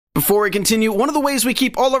Before we continue, one of the ways we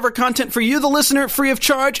keep all of our content for you, the listener, free of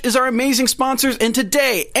charge is our amazing sponsors, and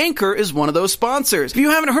today, Anchor is one of those sponsors. If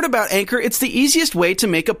you haven't heard about Anchor, it's the easiest way to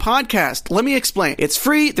make a podcast. Let me explain. It's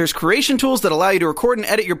free, there's creation tools that allow you to record and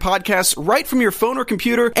edit your podcasts right from your phone or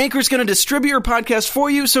computer. Anchor's going to distribute your podcast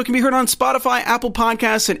for you so it can be heard on Spotify, Apple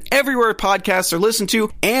Podcasts, and everywhere podcasts are listened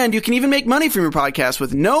to, and you can even make money from your podcast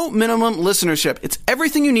with no minimum listenership. It's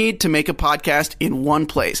everything you need to make a podcast in one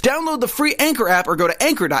place. Download the free Anchor app or go to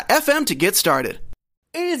anchor.fm to get started.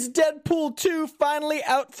 Is Deadpool 2 finally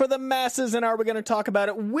out for the masses, and are we going to talk about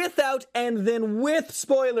it without and then with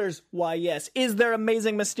spoilers? Why, yes. Is there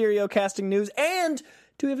amazing Mysterio casting news? And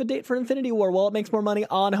do we have a date for Infinity War while it makes more money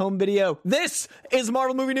on home video? This is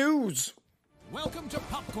Marvel Movie News. Welcome to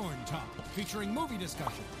Popcorn Talk, featuring movie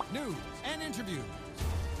discussion, news, and interviews.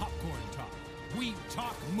 Popcorn Talk. We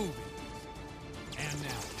talk movies. And now,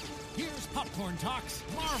 here's Popcorn Talk's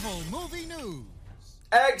Marvel Movie News.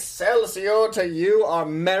 Excelsior to you, our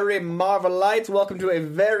merry Marvelites. Welcome to a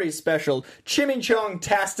very special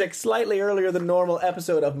chimichong-tastic, slightly earlier than normal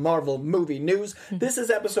episode of Marvel Movie News. This is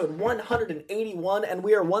episode 181, and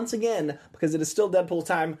we are once again, because it is still Deadpool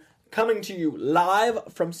time, coming to you live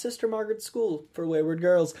from Sister Margaret's School for Wayward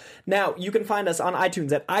Girls. Now, you can find us on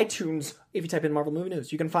iTunes at iTunes, if you type in Marvel Movie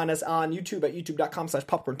News. You can find us on YouTube at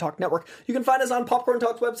youtube.com/Popcorn Talk Network. You can find us on Popcorn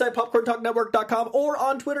Talk's website, popcorntalknetwork.com, or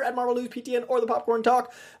on Twitter at Marvel News PTN or the Popcorn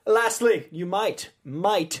Talk. Lastly, you might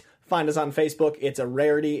find us on Facebook. It's a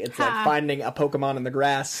rarity. It's like finding a Pokemon in the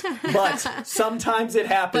grass. But sometimes it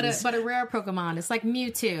happens. But a rare Pokemon. It's like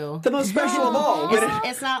Mewtwo. The most special of all.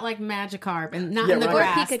 It's not like Magikarp and not in the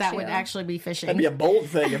grass. That would actually be fishing. That'd be a bold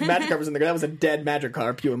thing if Magikarp was in the grass. That was a dead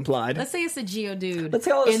Magikarp, you implied. Let's say it's a Geodude. Let's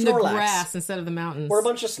call it a in Snorlax. the grass instead of the mountains. We're a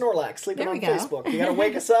bunch of Snorlax sleeping on Facebook. You gotta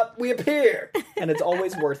wake us up, we appear. And it's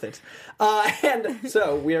always worth it. And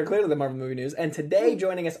so, we are clearly the Marvel Movie News. And today,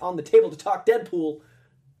 joining us on the table to talk Deadpool,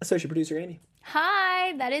 Associate Producer Amy.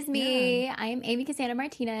 Hi, that is me. I am Amy Cassandra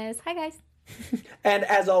Martinez. Hi, guys. And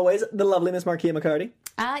as always, the lovely Miss Markia McCarty.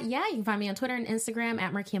 Yeah, you can find me on Twitter and Instagram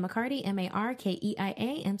at Markia McCarty,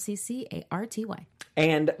 MarkeiaMccarty.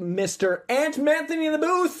 And Mr. Ant Manthony in the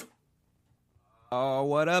booth. Oh,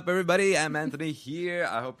 what up, everybody? I'm Anthony here.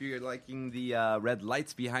 I hope you're liking the red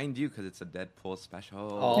lights behind you because it's a Deadpool special.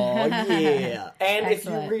 Oh, yeah. And if you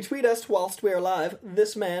retweet us whilst we are live,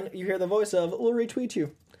 this man you hear the voice of will retweet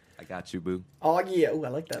you. I got you, boo. Oh, yeah. Ooh, I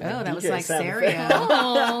like that. Oh, that was like stereo.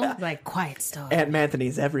 Oh, like Quiet Storm. Ant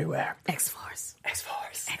Manthony's everywhere. X-Force.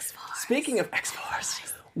 Speaking of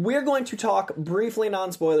X-Force, we're going to talk briefly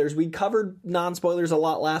non-spoilers. We covered non-spoilers a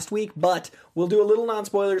lot last week, but we'll do a little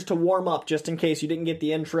non-spoilers to warm up just in case you didn't get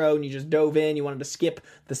the intro and you just dove in, you wanted to skip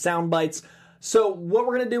the sound bites. So what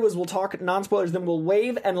we're going to do is we'll talk non-spoilers, then we'll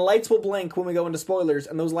wave and lights will blink when we go into spoilers,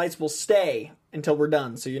 and those lights will stay until we're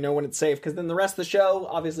done, so you know when it's safe, because then the rest of the show,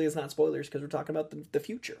 obviously, is not spoilers, because we're talking about the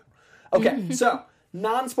future. Okay, so,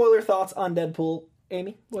 non-spoiler thoughts on Deadpool.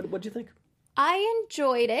 Amy, what'd you think? I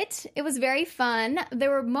enjoyed it. It was very fun.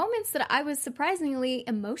 There were moments that I was surprisingly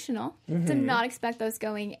emotional. Did not expect those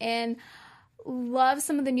going in. Love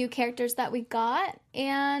some of the new characters that we got.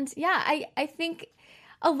 And yeah, I think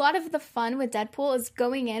a lot of the fun with Deadpool is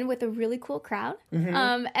going in with a really cool crowd.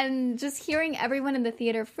 And just hearing everyone in the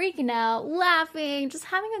theater freaking out, laughing, just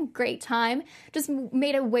having a great time just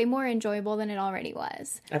made it way more enjoyable than it already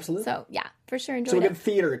was. Absolutely. So yeah, for sure enjoyed it. So a it. good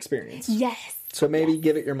theater experience. Yes. So maybe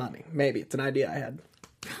give it your money. Maybe. It's an idea I had.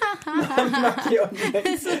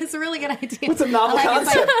 It's a really good idea. What's a novel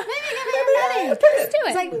concept? Let's do it.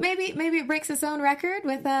 It's like maybe it breaks its own record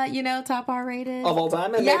with top R rated of all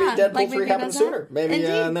time, and maybe Deadpool 3 happens sooner. Maybe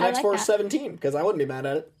in the next Force 17, because I wouldn't be mad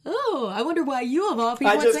at it. Oh, I wonder why you of all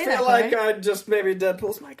people I just would say feel that, like maybe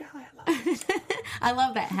Deadpool's my guy. I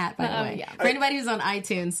love that hat, by the way. Yeah. For anybody who's on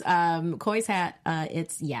iTunes, Koi's hat,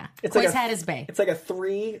 Koi's hat is bae. It's like a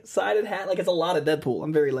 3-sided hat. Like, it's a lot of Deadpool.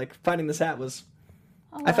 I'm very, finding this hat was...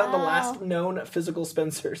 Oh, I found the last known physical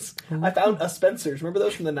Spencers. I found a Spencer's. Remember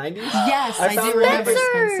those from the 90s? Yes, I do remember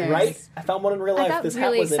Spencer's. Right? I found one in real life. I got this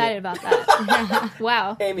really hat was excited about that.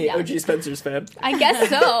 Wow. Amy, OG Spencer's fan. I guess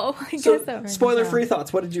so. Spoiler-free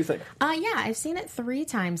thoughts. What did you think? Yeah, I've seen it 3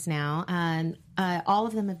 times now. And all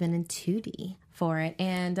of them have been in 2D. For it,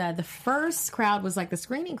 and the first crowd was like the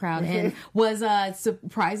screening crowd, and was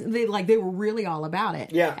surprised. They were really all about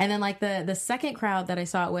it. Yeah. And then the second crowd that I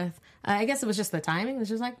saw it with I guess it was just the timing. It was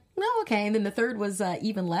just like, no, okay. And then the third was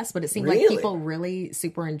even less, but it seemed like Really? people really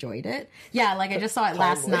super enjoyed it. Yeah, like I just saw it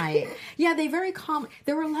last night. Yeah, they very calm.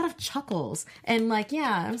 There were a lot of chuckles. And like,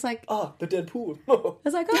 yeah, I was like, Oh, the Deadpool. I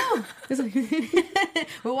was like, oh. It's like,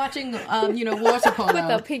 we're watching, water polo. With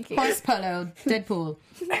the pinky. Horse polo, Deadpool.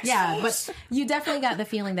 Yeah, but you definitely got the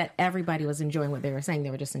feeling that everybody was enjoying what they were saying.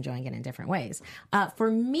 They were just enjoying it in different ways. For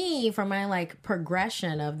me, for my like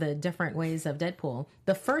progression of the different ways of Deadpool,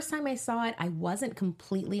 the first time I saw it, I wasn't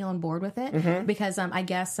completely on board with it because I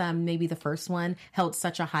guess maybe the first one held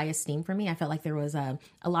such a high esteem for me. I felt like there was a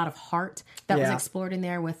lot of heart that was explored in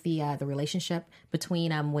there with the relationship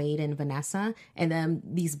between Wade and Vanessa, and them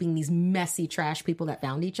these being these messy trash people that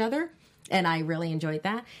found each other. And I really enjoyed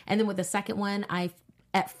that. And then with the second one,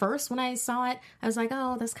 at first when I saw it, I was like,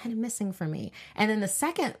 oh, that's kind of missing for me. And then the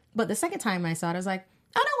second time I saw it, I was like,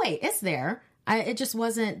 oh no, wait, it's there. It just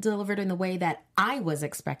wasn't delivered in the way that I was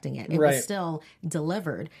expecting it. It was still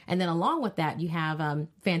delivered. And then along with that, you have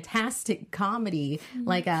fantastic comedy,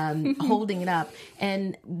 like holding it up.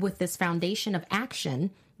 And with this foundation of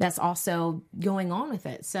action that's also going on with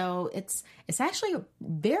it. So it's actually a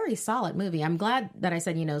very solid movie. I'm glad that I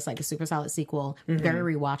said, it's like a super solid sequel,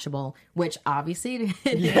 very rewatchable, which obviously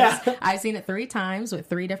it is. I've seen it 3 times with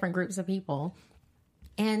 3 different groups of people.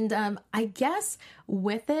 And I guess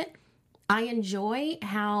with it, I enjoy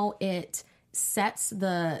how it sets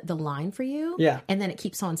the line for you. Yeah. And then it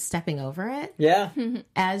keeps on stepping over it. Yeah.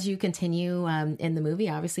 As you continue in the movie,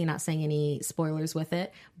 obviously not saying any spoilers with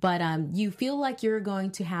it, but you feel like you're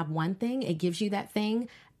going to have one thing. It gives you that thing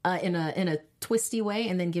in a twisty way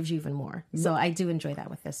and then gives you even more. So I do enjoy that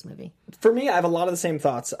with this movie. For me, I have a lot of the same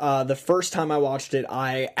thoughts. The first time I watched it,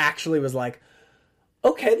 I actually was like,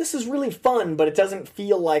 okay, this is really fun, but it doesn't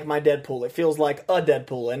feel like my Deadpool. It feels like a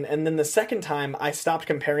Deadpool. And then the second time, I stopped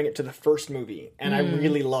comparing it to the first movie, and I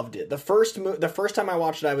really loved it. The first time I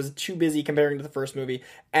watched it, I was too busy comparing to the first movie,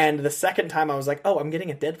 and the second time I was like, oh, I'm getting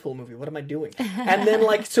a Deadpool movie. What am I doing? And then,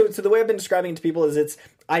 like, so the way I've been describing it to people is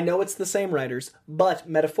I know it's the same writers, but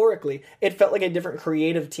metaphorically, it felt like a different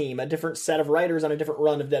creative team, a different set of writers on a different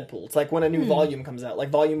run of Deadpool. It's like when a new volume comes out, like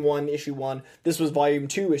Volume 1, Issue 1, this was Volume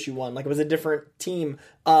 2, Issue 1. Like, it was a different team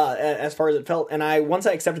as far as it felt. And once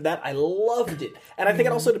I accepted that, I loved it. And I think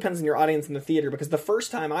it also depends on your audience in the theater, because the first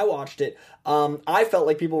time I watched it, I felt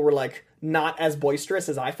like people were, like, not as boisterous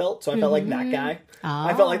as I felt, so I felt like that guy.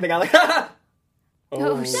 I felt like the guy, like, Oh,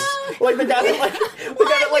 no. Like the guy that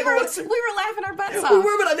like looks. We were laughing our butts off. We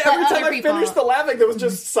were, but every time I finished the laughing, there was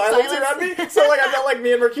just silence around me. So like I felt like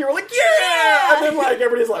me and Mercury were like, yeah, and then like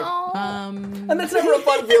everybody's like, and that's never a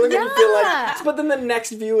fun feeling when you feel like. But then the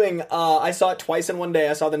next viewing, I saw it twice in one day.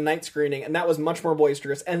 I saw the night screening, and that was much more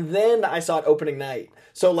boisterous. And then I saw it opening night.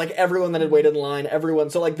 So like everyone that had waited in line,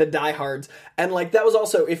 so like the diehards, and like that was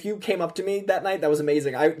also, if you came up to me that night, that was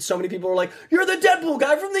amazing. So many people were like, "You're the Deadpool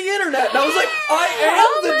guy from the internet," and I was like, "I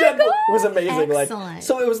am the Deadpool." It was amazing. Excellent. Like,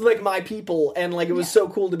 so it was like my people, and like it was so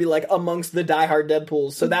cool to be like amongst the diehard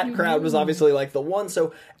Deadpools. So that crowd was obviously like the one.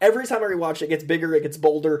 So every time I rewatch it, it gets bigger, it gets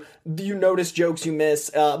bolder. You notice jokes you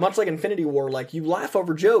miss, much like Infinity War. Like you laugh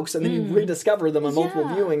over jokes and then you rediscover them on multiple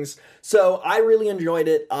viewings. So I really enjoyed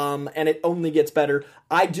it, and it only gets better.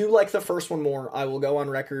 I do like the first one more. I will go on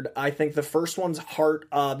record. I think the first one's heart,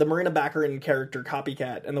 the Marina Baccarin character,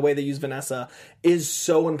 Copycat, and the way they use Vanessa is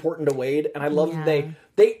so important to Wade. And I love that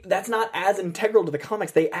they that's not as integral to the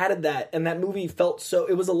comics. They added that, and that movie felt so.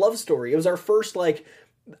 It was a love story. It was our first like.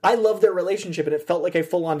 I love their relationship, and it felt like a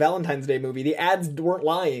full-on Valentine's Day movie. The ads weren't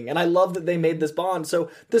lying, and I love that they made this bond.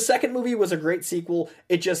 So the second movie was a great sequel.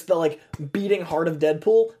 It just felt like Beating Heart of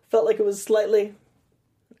Deadpool felt like it was slightly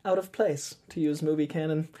out of place, to use movie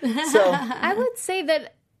canon. So I would say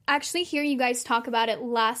that actually hearing you guys talk about it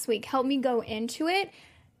last week helped me go into it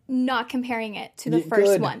not comparing it to the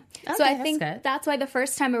first one. Okay, so I think good. that's why the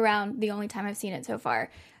first time around, the only time I've seen it so far,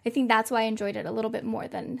 I think that's why I enjoyed it a little bit more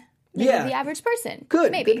than the average person.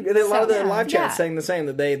 Good. Maybe. Good. A lot of the live chats saying the same,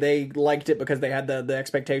 that they liked it because they had the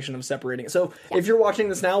expectation of separating it. So if you're watching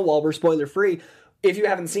this now while we're spoiler free, if you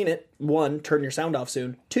haven't seen it, 1, turn your sound off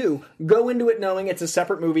soon. 2, go into it knowing it's a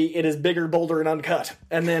separate movie. It is bigger, bolder, and uncut,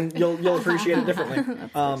 and then you'll appreciate it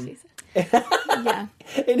differently. Yeah.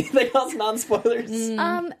 Anything else non-spoilers?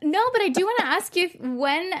 No, but I do want to ask you,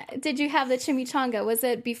 when did you have the chimichanga? Was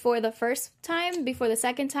it before the first time, before the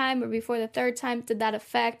second time, or before the third time? Did that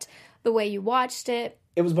affect the way you watched it?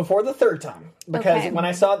 It was before the third time, because when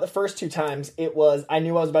I saw it the first 2 times, I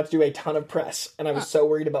knew I was about to do a ton of press, and I was so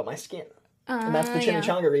worried about my skin. And that's the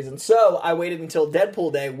chimichanga reason. So I waited until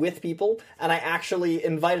Deadpool Day with people, and I actually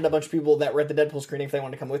invited a bunch of people that were at the Deadpool screening if they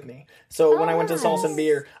wanted to come with me. So when I went to Salsa and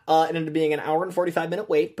Beer, it ended up being an hour and 45-minute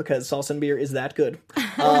wait because Salsa and Beer is that good.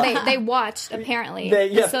 They watched, apparently.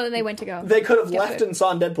 So they went to go. They could have left and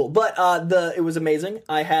saw Deadpool. But it was amazing.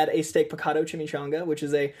 I had a steak picado chimichanga, which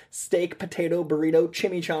is a steak potato burrito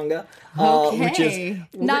chimichanga. Which is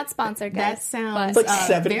not sponsored, guys. That sounds like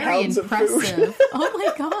 7 very pounds impressive. of food. Oh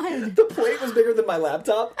my god. The plate was bigger than my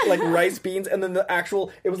laptop, like rice, beans, and then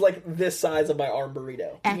it was like this size of my arm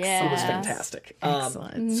burrito. Excellent. It was fantastic.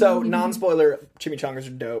 Excellent. So, non-spoiler, chimichangas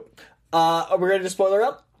are dope. Are we ready to spoiler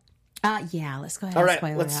up? Yeah, let's go ahead All and right,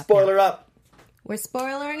 spoiler let's it up. spoiler up. We're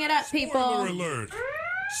spoilering it up, people. Spoiler alert!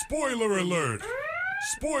 Spoiler alert!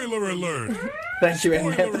 Spoiler alert! Thank you,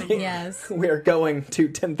 Spoiler Anthony. alert. Yes. We are going to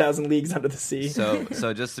 10,000 Leagues Under the Sea.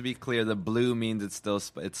 So just to be clear, the blue means it's still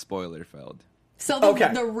it's spoiler-filled. So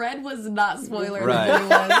the red was not spoiler. Right. The blue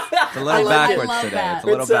was. It's a little like it. backwards I love today. that. It's a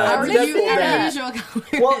little It's, Our backwards. Deadpool usual Day.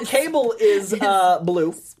 colors. Well, Cable is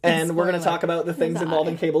blue, and we're going to spoiler. talk about the things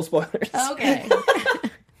involving Cable spoilers. Okay.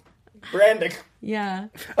 Branding. Yeah.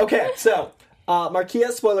 Okay, so, Marquia,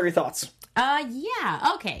 spoilery thoughts.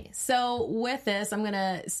 Yeah. Okay. So with this, I'm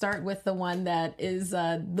gonna start with the one that is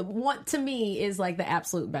the one to me is like the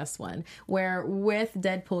absolute best one. Where with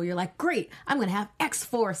Deadpool, you're like, great, I'm gonna have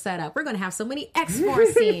X-Force set up. We're gonna have so many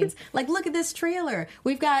X-Force scenes. Like, look at this trailer.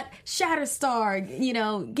 We've got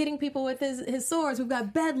Shatterstar, getting people with his swords. We've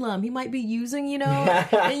got Bedlam. He might be using, and,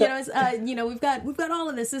 we've got all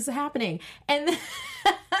of this. This is happening, and then,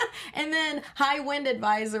 and then high wind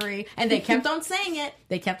advisory. And they kept on saying it.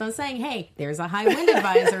 They kept on saying, hey, there's a high wind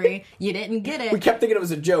advisory. You didn't get it. We kept thinking it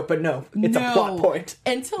was a joke, but no, it's a plot point.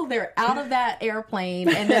 Until they're out of that airplane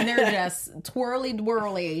and then they're just twirly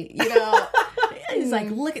twirly, It's like,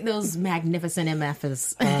 look at those magnificent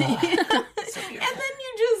MFs. And then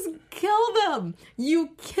you just kill them. You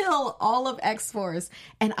kill all of X-Force.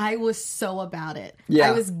 And I was so about it. Yeah.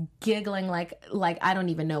 I was giggling like I don't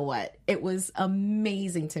even know what. It was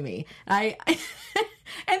amazing to me.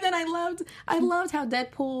 And then I loved how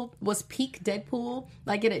Deadpool was peak Deadpool.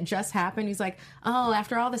 Like it had just happened. He's like, oh,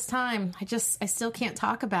 after all this time, I still can't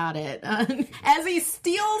talk about it. As he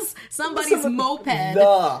steals somebody's moped.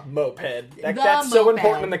 The moped. That's so moped.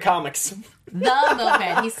 important in the comics. The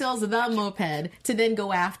moped. He steals the moped to then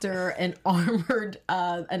go after an armored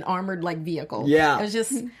like vehicle. Yeah. It was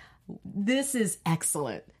just, this is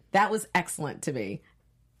excellent. That was excellent to me.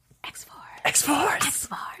 X-Force. X-Force.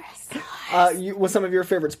 What's some of your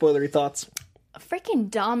favorite spoilery thoughts? Freaking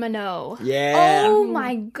Domino. Yeah. Oh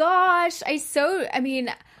my gosh.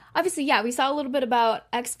 Obviously, yeah, we saw a little bit about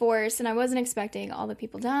X-Force, and I wasn't expecting all the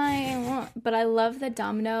people dying, but I love that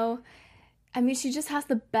Domino. She just has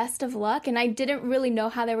the best of luck, and I didn't really know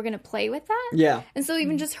how they were going to play with that. Yeah. And so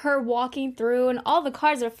even just her walking through, and all the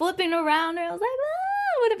cars are flipping around, and I was like,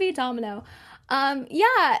 would it be Domino?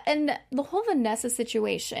 Yeah, and the whole Vanessa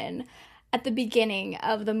situation at the beginning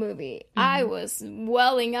of the movie, I was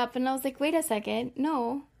welling up, and I was like, wait a second,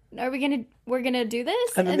 no. We're gonna do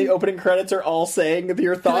this? And then the opening credits are all saying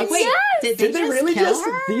your thoughts. Wait, Yes! Did they really just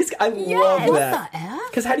her? these? I love What that. the F?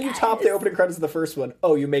 Because how do you top the opening credits of the first one?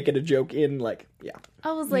 Oh, you make it a joke in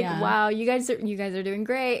I was like, Yeah. wow, you guys are doing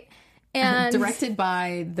great. And Directed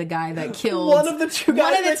by the guy that killed one of the two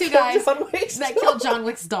guys. one of the two guys John Wick. that killed John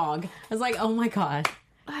Wick's dog. I was like, oh my god,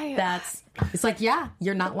 it's like, yeah,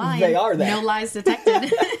 you're not lying. They are that. No lies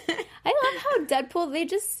detected. I love how Deadpool,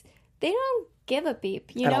 they don't give a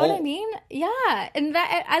beep. You At know all. what I mean? Yeah. And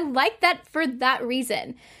that I like that for that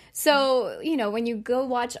reason. So, when you go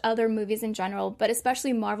watch other movies in general, but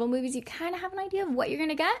especially Marvel movies, you kind of have an idea of what you're going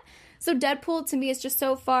to get. So Deadpool to me is just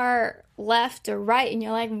so far left or right, and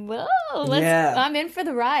you're like, whoa, I'm in for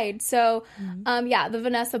the ride. So, the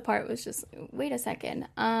Vanessa part was just, wait a second.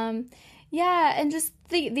 Yeah, and just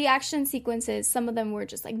the action sequences, some of them were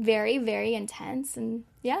just like very, very intense, and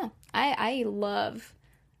yeah, I love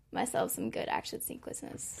myself some good action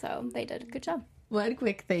sequences, so they did a good job. One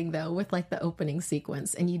quick thing though, with like the opening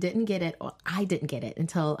sequence, and you didn't get it, or I didn't get it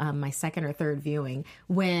until my second or third viewing,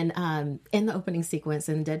 when in the opening sequence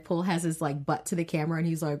and Deadpool has his like butt to the camera and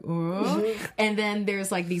he's like, oh, and then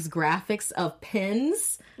there's like these graphics of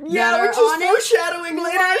pins that are which on is foreshadowing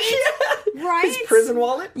later. Right? Yeah. Right? His prison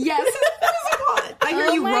wallet. Yes, his prison wallet. I hear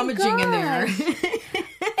Oh you my rummaging in there.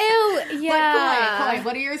 Ew, yeah. But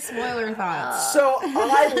what are your spoiler thoughts? So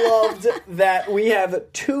I loved that we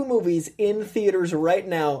have two movies in theaters right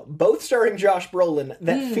now, both starring Josh Brolin,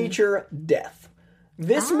 that feature death.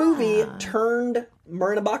 This movie turned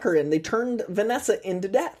Marina Baccarin, they turned Vanessa into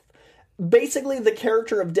death. basically the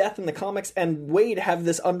character of Death in the comics and Wade have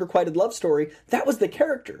this unrequited love story. That was the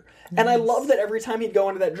character. And I love that every time he'd go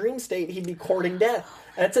into that dream state, he'd be courting Death.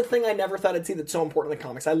 And it's a thing I never thought I'd see that's so important in the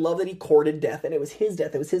comics. I love that he courted Death, and it was his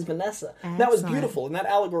Death. It was his Vanessa. And that was beautiful, and that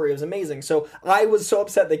allegory was amazing. So I was so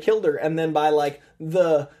upset they killed her, and then by, like,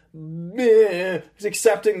 the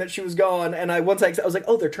accepting that she was gone, and I was like,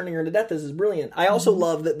 oh, they're turning her into Death. This is brilliant. I also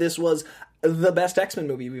love that this was the best X-Men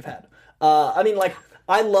movie we've had. I mean, like,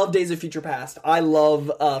 I love Days of Future Past. I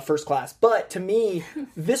love First Class. But to me,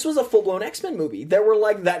 this was a full-blown X-Men movie. There were,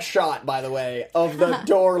 like, that shot, by the way, of the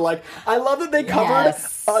door. Like, I love that they covered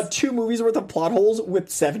 2 movies worth of plot holes with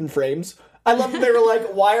 7 frames. I love that they were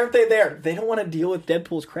like, why aren't they there? They don't want to deal with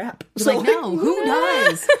Deadpool's crap. So, like, no, who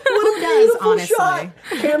does? What Who does, honestly? Shot.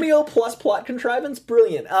 Cameo plus plot contrivance,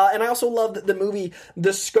 brilliant. And I also love that the movie,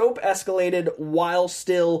 the scope escalated while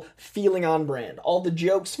still feeling on brand. All the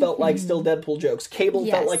jokes felt like still Deadpool jokes. Cable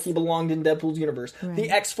felt like he belonged in Deadpool's universe. Right. The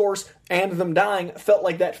X-Force and them dying felt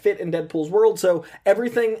like that fit in Deadpool's world. So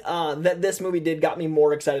everything that this movie did got me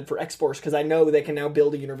more excited for X-Force, because I know they can now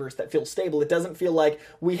build a universe that feels stable. It doesn't feel like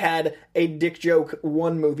we had a dick joke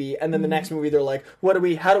one movie, and then the next movie they're like,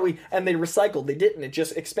 how do we, and they recycled. They didn't. It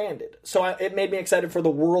just expanded. So it made me excited for the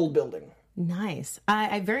world building. Nice.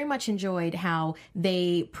 I very much enjoyed how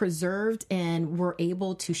they preserved and were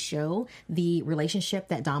able to show the relationship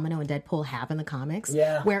that Domino and Deadpool have in the comics.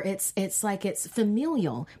 Yeah. Where it's like it's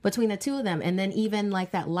familial between the two of them, and then even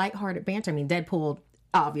like that lighthearted banter. I mean, Deadpool,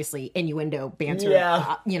 obviously innuendo banter,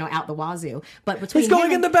 out the wazoo. But between he's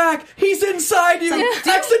going in the back, he's inside you,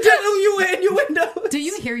 accidental innuendo. Do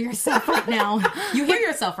you hear yourself right now? You hear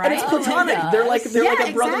yourself, right? And it's platonic. They're like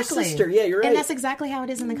a brother sister. Yeah, you're right. And that's exactly how it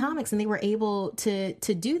is in the comics. And they were able to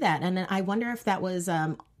do that. And then I wonder if that was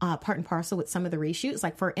part and parcel with some of the reshoots.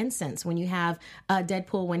 Like, for instance, when you have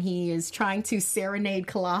Deadpool when he is trying to serenade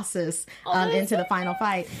Colossus into the final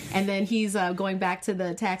fight, and then he's going back to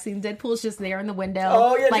the taxi, and Deadpool's just there in the window,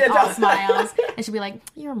 all smiles, and she'll be like,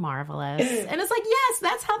 "You're marvelous," and it's like, yes,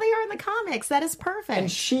 that's how they are in the comics. That is perfect.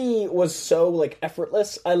 And she was so like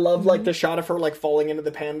effortless. I love like the shot of her like falling into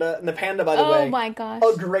the panda, and the panda, by the way, oh my gosh,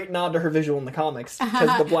 a great nod to her visual in the comics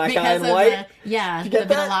because the black eye and white. The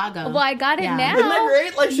vitiligo. Well, I got it now. Isn't that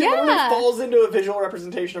great? Like, she literally falls into a visual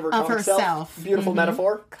representation of her comic herself. Beautiful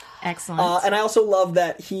metaphor. Excellent. And I also love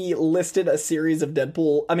that he listed a series of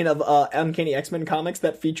Uncanny X-Men comics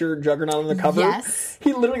that feature Juggernaut on the cover. Yes.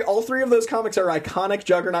 He literally, all 3 of those comics are iconic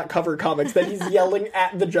Juggernaut cover comics that he's yelling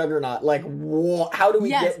at the Juggernaut. Like, how do we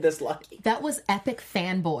get this lucky? That was epic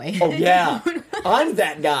fanboy. Oh, yeah. I'm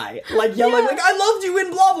that guy. Like, yelling, like, I loved you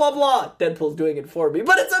in blah, blah, blah. Deadpool's doing it for me,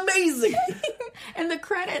 but it's amazing. And the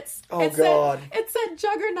credits. Oh, God. It said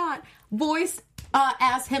Juggernaut voiced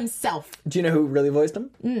as himself. Do you know who really voiced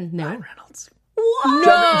him? No. Ryan Reynolds. What?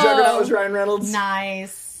 Juggernaut was Ryan Reynolds.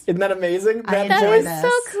 Nice. Isn't that amazing? That is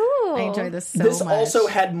so cool. I enjoy this so much. This also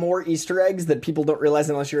had more Easter eggs that people don't realize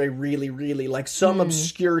unless you're a really, really, like, some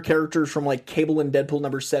obscure characters from, like, Cable and Deadpool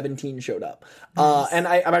number 17 showed up. And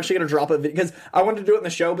I'm actually going to drop a video, because I wanted to do it in the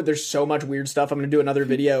show, but there's so much weird stuff. I'm going to do another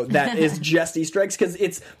video that is just Easter eggs, because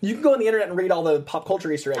you can go on the internet and read all the pop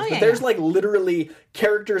culture Easter eggs, but there's, like, literally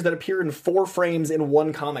characters that appear in 4 frames in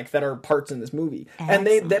one comic that are parts in this movie. Excellent.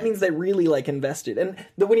 And that means they really, like, invested. And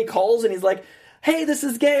when he calls and he's like, hey, this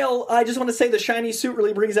is Gale. I just want to say the shiny suit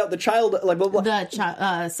really brings out the child, like, blah, blah.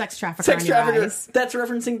 The sex trafficker in your eyes. That's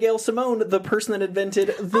referencing Gail Simone, the person that invented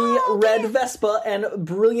the red Vespa and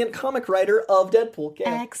brilliant comic writer of Deadpool. Gail.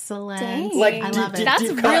 Excellent. Dang. Like, I love it. That's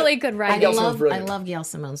really good writing. I love Gail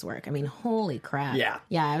Simone's work. I mean, holy crap. Yeah.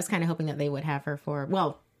 Yeah, I was kind of hoping that they would have her for,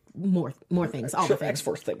 more things, all the things.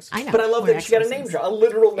 X-Force things. I know. But I love that she got a X-Force name things. drop, a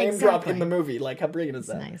literal name drop in the movie. Like, how brilliant is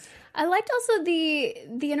that? Nice. I liked also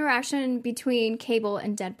the interaction between Cable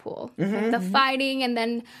and Deadpool. Like the fighting, and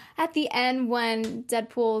then at the end when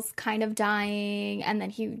Deadpool's kind of dying, and then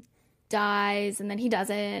he dies, and then he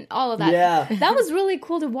doesn't. All of that. Yeah. That was really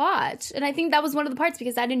cool to watch. And I think that was one of the parts,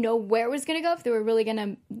 because I didn't know where it was going to go, if they were really going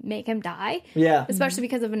to make him die. Yeah. Especially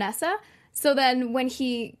because of Vanessa. So then when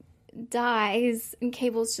he dies and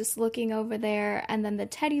Cable's just looking over there, and then the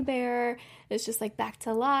teddy bear is just like back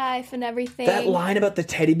to life and everything. That line about the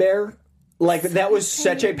teddy bear, like, that was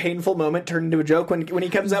such a painful moment turned into a joke when he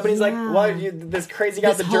comes up and he's like, "What? This crazy guy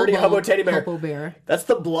with a dirty hobo teddy bear? Bear. That's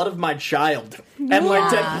the blood of my child." And like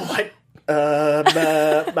Deadpool, like,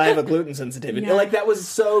 I have a gluten sensitivity. Yeah. Like, that was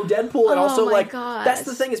so Deadpool, and also my like gosh. that's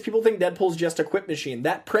the thing, is people think Deadpool's just a quip machine.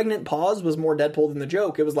 That pregnant pause was more Deadpool than the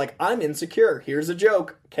joke. It was like, I'm insecure. Here's a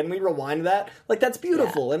joke. can we rewind that? Like, that's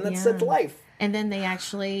beautiful, and that's life. And then they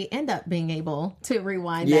actually end up being able to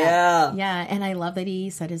rewind Yeah. that. Yeah. And I love that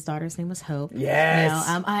he said his daughter's name was Hope. Yes.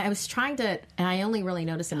 You know, I was trying to, and I only really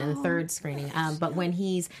noticed it in the third screening, but when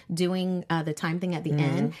he's doing the time thing at the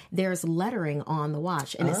end, there's lettering on the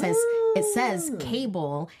watch. And it says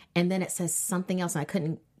cable, and then it says something else, and I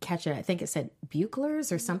couldn't catch it. I think it said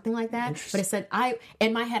Buchlers or something like that. But it said,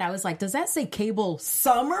 in my head, I was like, does that say Cable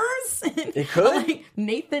Summers? It could. Like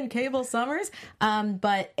Nathan Cable Summers.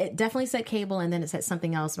 But it definitely said Cable, and then it said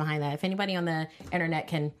something else behind that. If anybody on the internet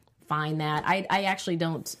can find that, I actually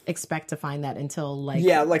don't expect to find that until like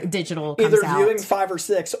digital comes either out. viewing 5 or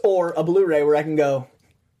 6 or a Blu-ray where I can go.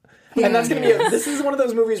 And that's going to be this is one of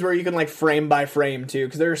those movies where you can like frame by frame too,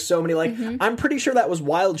 because there are so many like I'm pretty sure that was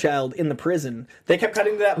Wild Child in the prison. They kept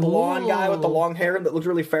cutting to that blonde guy with the long hair that looked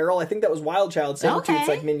really feral. I think that was Wild Child. Same to its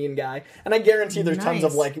like minion guy. And I guarantee there's tons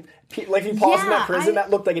of like if you pause in that prison, that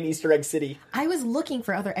looked like an Easter egg city. I was looking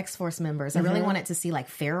for other X-Force members. I really wanted to see like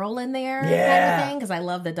Farrell in there kind of thing, because I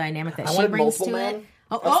love the dynamic that she brings to it.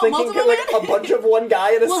 I was thinking like a bunch of one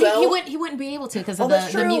guy in a cell. He wouldn't be able to because of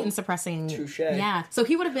the mutant suppressing. Touche. Yeah, so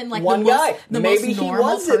he would have been like one guy. The Maybe most he normal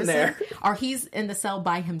was person, in there, or he's in the cell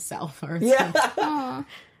by himself, or yeah.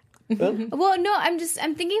 Well, no, I'm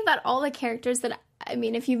thinking about all the characters that, I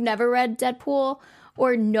mean, if you've never read Deadpool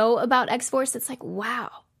or know about X-Force, it's like, wow,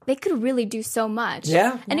 they could really do so much.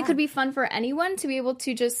 Yeah. And it could be fun for anyone to be able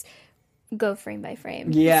to just go frame by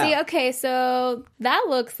frame. Yeah. See, okay, so that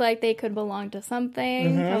looks like they could belong to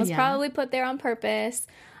something. That was probably put there on purpose.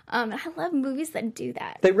 I love movies that do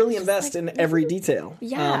that. They really invest in every detail.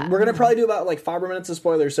 Yeah. We're going to probably do about like 5 more minutes of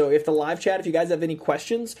spoilers. So if the live chat, if you guys have any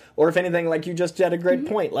questions, or if anything, like you just had a great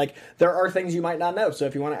point, like there are things you might not know. So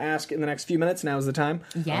if you want to ask in the next few minutes, now is the time.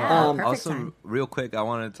 Yeah, perfect also, time. real quick, I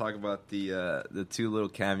wanted to talk about the 2 little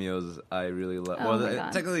cameos I really love.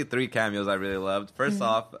 Technically 3 cameos I really loved. First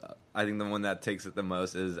off, I think the one that takes it the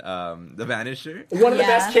most is the Vanisher. One of the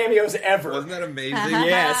best cameos ever. Wasn't that amazing?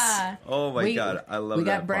 Yes. Oh my god, I love that. We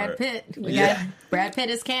got Brad part. Pitt. We got Brad Pitt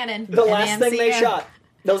is canon. The last thing they shot.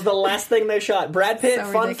 That was the last thing they shot. Brad Pitt,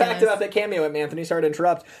 So fun fact ridiculous. about that cameo, Anthony, sorry to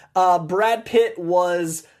interrupt. Brad Pitt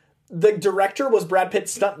was... The director was Brad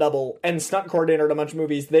Pitt's stunt double and stunt coordinator in a bunch of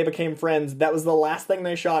movies. They became friends. That was the last thing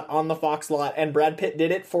they shot on the Fox lot, and Brad Pitt did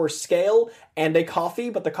it for scale and a coffee,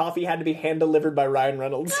 but the coffee had to be hand-delivered by Ryan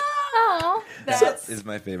Reynolds. Oh, That is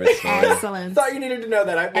my favorite story. Excellent. Thought you needed to know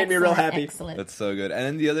that. It made me real happy. Excellent. That's so good. And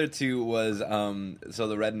then the other 2 was so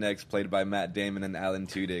the Rednecks played by Matt Damon and Alan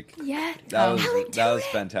Tudyk. yeah. That was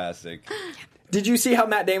fantastic. Did you see how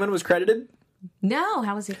Matt Damon was credited? No,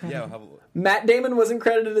 how was he credited? Yeah, Matt Damon wasn't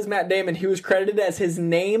credited as Matt Damon. He was credited as his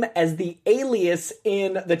name as the alias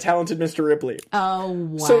in The Talented Mr. Ripley. Oh,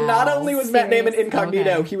 wow. So not only was Matt Damon Serious?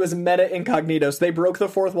 incognito, Okay. he was meta incognito. So they broke the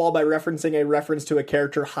fourth wall by referencing a reference to a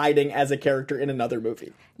character hiding as a character in another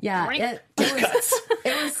movie. Yeah, it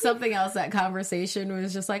was something else. That conversation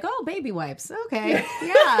was just like, oh, baby wipes. Okay,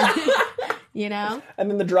 yeah, you know. And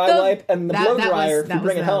then the dry wipe and the blow dryer, if you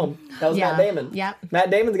bring it home. That was Yeah. Matt Damon. Yep. Matt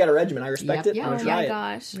Damon's got a regimen. I respect Yep. it. I'm going Oh to try my it.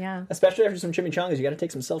 gosh. Yeah. Especially after some chimichangas, you got to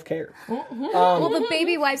take some self-care. Well, the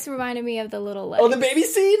baby wipes reminded me of the little legs. Oh, the baby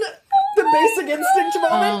scene? The basic instinct Oh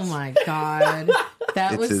moment? my god,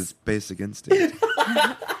 that it's was his basic instinct.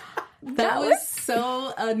 that was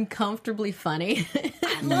so uncomfortably funny.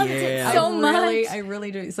 I loved it Yeah. so much. I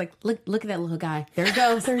really do. It's like look at that little guy. There he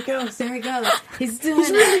goes. There he goes. There he goes. He's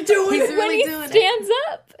really doing it. He's when really he doing it. stands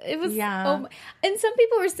up, it was Yeah. and some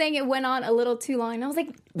people were saying it went on a little too long. And I was like,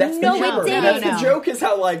 That's no, the it joke. didn't. That's No. the joke is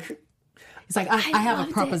how, like... It's like I have a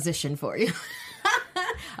loved it. proposition for you.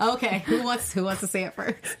 Okay, who wants to say it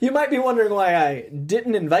first? You might be wondering why I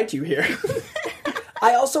didn't invite you here.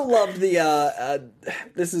 I also loved the,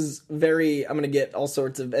 this is very, I'm going to get all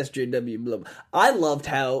sorts of SJW, blah, blah. I loved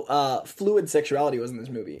how fluid sexuality was in this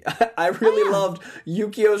movie. I really loved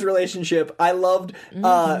Yukio's relationship. I loved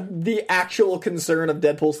the actual concern of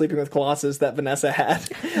Deadpool sleeping with Colossus that Vanessa had.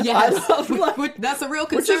 Yes. I loved, like, That's a real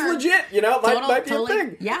which concern. is legit, you know, it might be Totally. a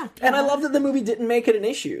thing. Yeah. And I love that the movie didn't make it an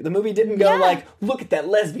issue. The movie didn't go like, look at that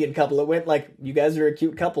lesbian couple. It went like, you guys are a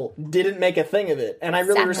cute couple. Didn't make a thing of it. And I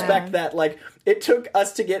really respect that. Like, it took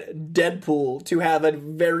us to get Deadpool to have a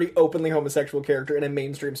very openly homosexual character in a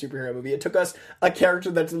mainstream superhero movie. It took us a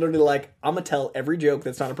character that's literally like, I'm gonna tell every joke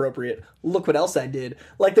that's not appropriate. Look what else I did.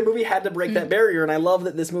 Like, the movie had to break that barrier, and I love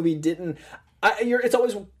that this movie didn't... It's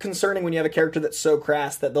always concerning when you have a character that's so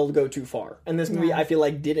crass that they'll go too far. And this movie, I feel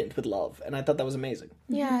like, didn't with Love. And I thought that was amazing.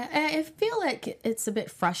 Yeah, I feel like it's a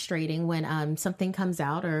bit frustrating when something comes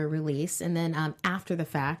out or release, and then after the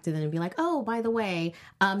fact, and then it'd be like, oh, by the way,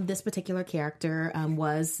 this particular character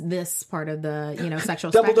was this part of the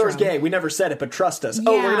sexual spectrum. Dumbledore's gay. We never said it, but trust us.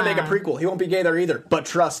 Oh, we're going to make a prequel. He won't be gay there either, but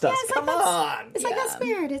trust us. Come on. It's like that's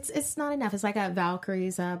weird. It's not enough. It's like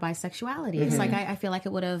Valkyrie's bisexuality. It's like I feel like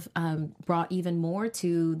it would have brought even more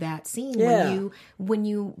to that scene when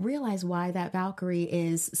you realize why that Valkyrie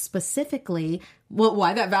is specifically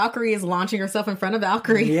why that Valkyrie is launching herself in front of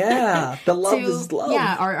Valkyrie. Yeah, the love is love.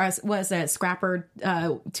 Yeah, or was that Scrapper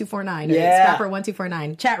 249? Yeah, Scrapper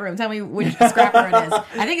 1249. Chat room, tell me which Scrapper it is.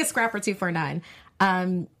 I think it's Scrapper 249.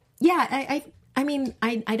 I mean,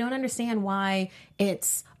 I don't understand why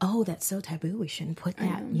it's that's so taboo. We shouldn't put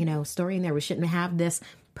that story in there. We shouldn't have this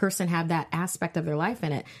person have that aspect of their life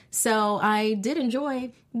in it. So I did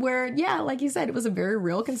enjoy where, like you said, it was a very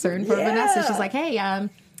real concern for Vanessa. She's like, hey,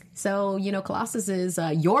 so Colossus is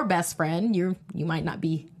your best friend. You might not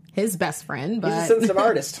be his best friend, but he's a sensitive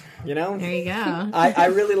artist. There you go. I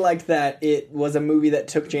really liked that it was a movie that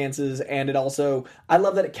took chances, and it also, I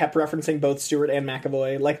love that it kept referencing both Stewart and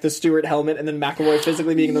McAvoy, like the Stewart helmet and then McAvoy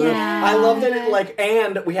physically being in the room. I love that it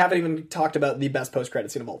and we haven't even talked about the best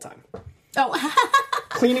post-credit scene of all time.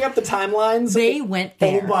 Cleaning up the timelines. They went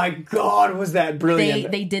there. Oh my God, was that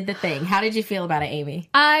brilliant. They did the thing. How did you feel about it,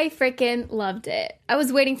 Amy? I freaking loved it. I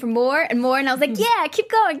was waiting for more and more, and I was like, yeah,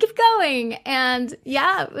 keep going. And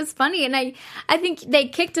yeah, it was funny. And I think they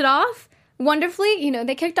kicked it off wonderfully.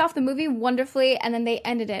 They kicked off the movie wonderfully, and then they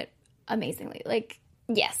ended it amazingly. Like,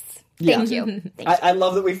 yes. Thank you. I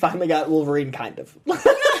love that we finally got Wolverine, kind of.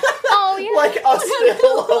 Oh, yeah. Like, a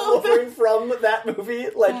still of Wolverine from that movie.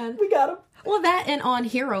 Like, we got him. Well, that and on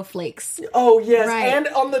Hero Flakes. Oh, yes. Right. And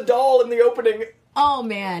on the doll in the opening. Oh,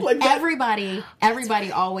 man. Like everybody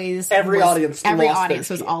always... Every audience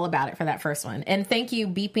was all about it for that first one. And thank you,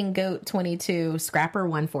 Beeping Goat 22, Scrapper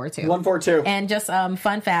 142. 142. And just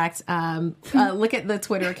fun fact, look at the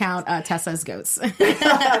Twitter account, Tessa's Goats.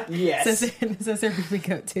 Yes. Since they're Beeping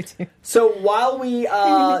Goat 22. So while we...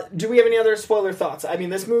 do we have any other spoiler thoughts? I mean,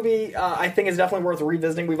 this movie, I think, is definitely worth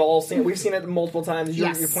revisiting. We've seen it multiple times.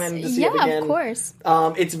 You're planning to see it again. Yeah, of course.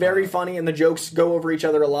 It's very funny, and the jokes go over each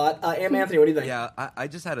other a lot. Anthony, what do you think? Yeah, I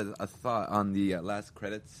just had a thought on the last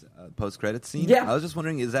credits, post-credits scene. Yeah. I was just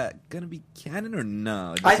wondering, is that going to be canon or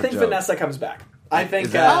no? I think Vanessa comes back. I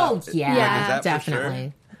think...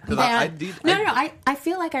 definitely. Sure? I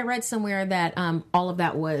feel like I read somewhere that all of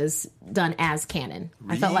that was done as canon.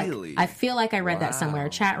 Really? I feel like I read that somewhere.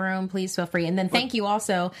 Chat room, please feel free. And then thank you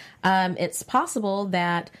also. It's possible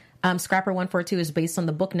that... Scrapper 142 is based on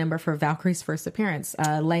the book number for Valkyrie's first appearance.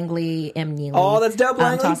 Langley M. Neely. Oh, that's dope,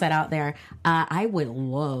 Langley. Toss that out there. I would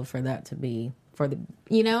love for that to be for the,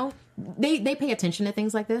 they pay attention to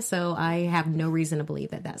things like this, so I have no reason to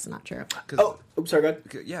believe that that's not true. Sorry, go ahead.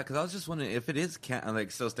 Yeah, because I was just wondering if it is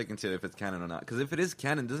still sticking to if it's canon or not. Because if it is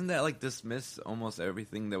canon, doesn't that dismiss almost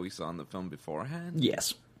everything that we saw in the film beforehand?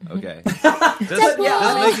 Yes. Okay. I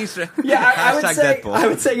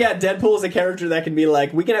would say, Deadpool is a character that can be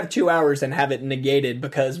like, we can have 2 hours and have it negated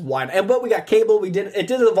because why not? But we got Cable, it did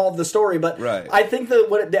evolve the story, but right. I think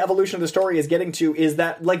what the evolution of the story is getting to is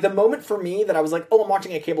that, like, the moment for me that I was like, oh, I'm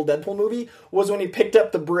watching a Cable Deadpool movie was when he picked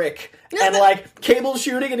up the brick and, like, Cable's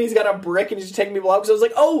shooting and he's got a brick and he's just taking people out, because I was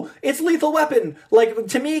like, oh, it's Lethal Weapon. Like,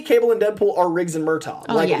 to me, Cable and Deadpool are Riggs and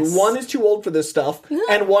Murtaugh. One is too old for this stuff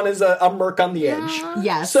and one is a merc on the edge.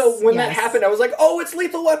 Yes. So when that happened, I was like, oh, it's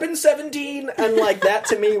Lethal Weapon 17! And, like, that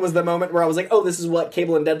to me was the moment where I was like, oh, this is what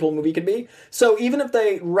Cable and Deadpool movie could be. So even if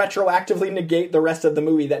they retroactively negate the rest of the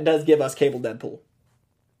movie, that does give us Cable Deadpool.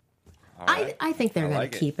 Right. I think they're going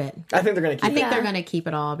to keep it. I think they're going to keep it. I think they're going to keep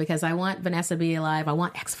it all because I want Vanessa to be alive. I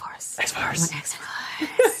want X-Force. I want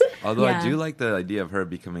X-Force. Although I do like the idea of her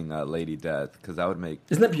becoming Lady Death, because that would make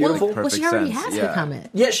Isn't that beautiful? Perfect she already sense. has become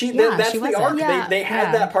it. Yeah, that's she the arc. They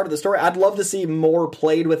had that part of the story. I'd love to see more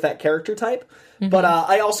played with that character type. Mm-hmm. But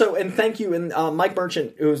I also, and thank you, and Mike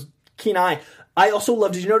Merchant, who's keen eye, I also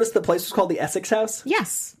love, did you notice the place was called the Essex House?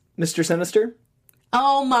 Yes. Mr. Sinister?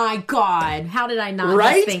 Oh my God! How did I not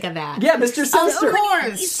just think of that? Yeah, Mr. Sinister. Of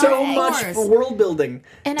course, so much world building.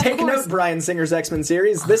 And take note, Bryan Singer's X-Men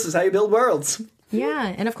series. This is how you build worlds.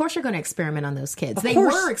 Yeah, and of course you're going to experiment on those kids. They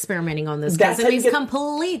were experimenting on those kids. It makes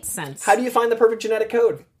complete sense. How do you find the perfect genetic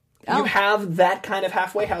code? You have that kind of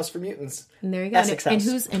halfway house for mutants. And there you go. Essex and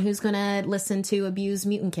house. who's going to listen to abuse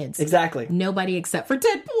mutant kids? Exactly. Nobody except for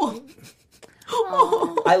Deadpool.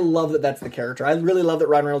 I I love that that's the character. I really love that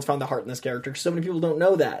Ryan Reynolds found the heart in this character. So many people don't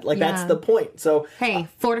know that. Like, that's the point. So hey,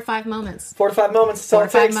 4 to 5 moments. 4 to 5 moments. 4 to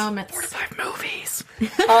 5 moments. 4 to 5 movies.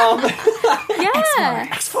 Yeah.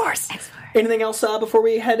 X-Force. Anything else before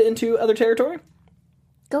we head into other territory?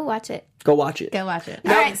 Go watch it. Go watch it. Go watch it.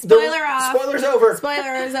 Now, All right, spoiler off. Spoiler's over.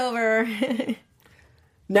 Spoiler is over.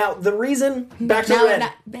 Now, the reason... Back to Red.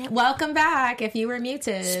 Welcome back if you were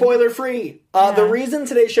muted. Spoiler free. The reason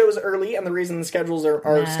today's show is early and the reason the schedules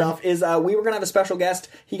are stuff is we were going to have a special guest.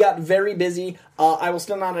 He got very busy. I will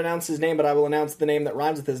still not announce his name, but I will announce the name that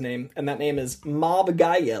rhymes with his name, and that name is Mob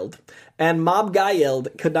Guyeld. And Mob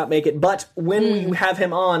Guyeld could not make it, but when we have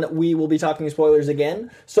him on, we will be talking spoilers again.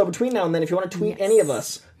 So between now and then, if you want to tweet any of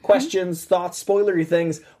us, questions, thoughts, spoilery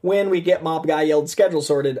things, when we get Mob Guyeld's schedule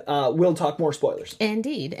sorted, we'll talk more spoilers.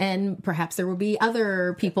 Indeed. And perhaps there will be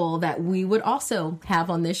other people that we would also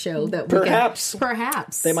have on this show that we Perhaps.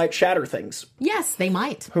 Perhaps. They might shatter things. Yes, they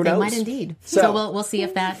might. Who They knows? might indeed. So- So we'll see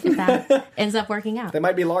if that ends up working out. They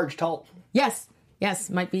might be large, tall, Yes.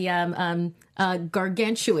 Yes. Might be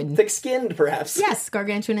gargantuan. thick-skinned, perhaps. Yes,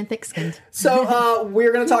 gargantuan and thick-skinned. So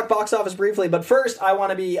we're going to talk box office briefly, but first I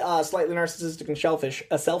want to be slightly narcissistic and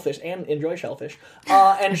selfish, and enjoy shellfish,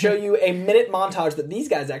 and show you a minute montage that these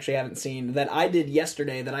guys actually haven't seen that I did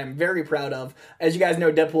yesterday that I'm very proud of. As you guys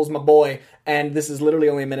know, Deadpool's my boy, and this is literally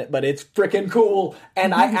only a minute, but it's freaking cool.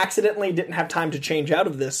 And I accidentally didn't have time to change out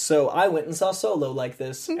of this, so I went and saw Solo like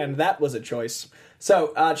this, and that was a choice.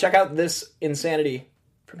 So check out this insanity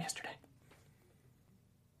from yesterday.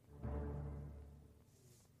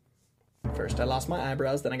 First, I lost my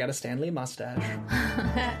eyebrows, then I got a Stan Lee mustache.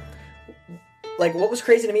 Like, what was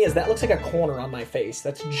crazy to me is that looks like a corner on my face.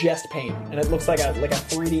 That's just paint, and it looks like a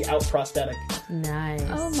 3D out prosthetic. Nice.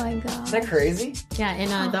 Oh my god. Isn't that crazy? Yeah,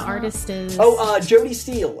 and the artist is... Jodie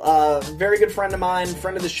Steele, very good friend of mine,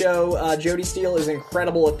 friend of the show. Jodie Steele is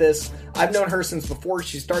incredible at this. I've known her since before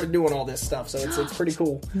she started doing all this stuff, so it's pretty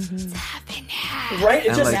cool. It's happening. Right? It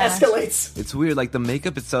And, just like, escalates. It's weird. Like the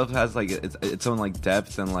makeup itself has like its own like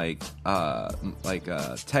depth and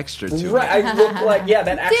texture to Right, it. I look like, that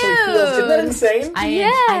actually feels... Isn't that insane?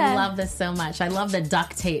 I love this so much. I love the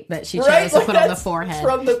duct tape that she chose Right, to like put on the that's forehead.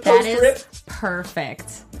 from the That is post-rip.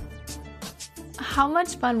 perfect. How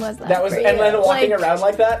much fun was that? That was, for and you? then walking around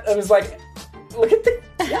like that, it was like, look at the...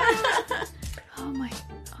 Oh my.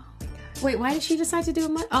 Wait, why did she decide to do a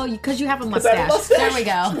mustache? Oh, because you have a 'Cause I have mustache. a There we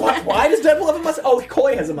go. Why does Deadpool have a mustache? Oh,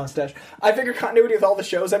 Coy has a mustache. I figure continuity with all the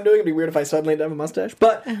shows I'm doing, it'd be weird if I suddenly didn't have a mustache.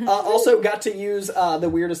 But also got to use the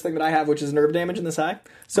weirdest thing that I have, which is nerve damage in this eye.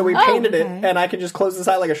 So we painted it, and I can just close this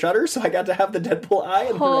eye like a shutter, so I got to have the Deadpool eye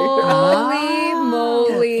in the regular eye. Holy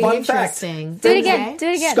moly. Fun fact. Interesting. Do it again. Do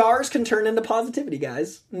it again. Scars can turn into positivity,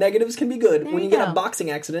 guys. Negatives can be good. When you get a go.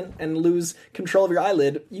 boxing accident and lose control of your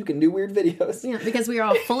eyelid, you can do weird videos. Yeah, because we are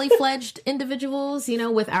all fully fledged individuals,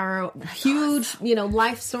 with our huge,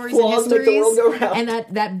 life stories Flaws and make the histories, world go round. and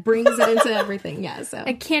that brings it into everything. Yeah, so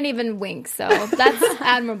I can't even wink, so that's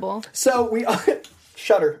admirable. So we...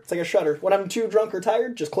 Shutter. It's like a shutter. When I'm too drunk or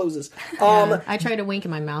tired, just closes. I try to wink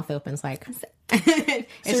and my mouth opens like. It's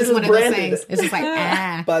you're just one of branded. those things. It's just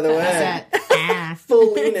like By the way. That's it.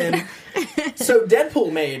 Full lean in. So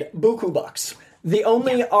Deadpool made buku bucks. The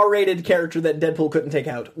only R-rated character that Deadpool couldn't take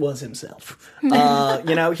out was himself. He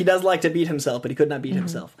does like to beat himself, but he could not beat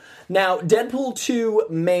himself. Now, Deadpool 2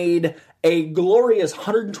 made a glorious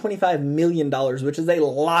 $125 million, which is a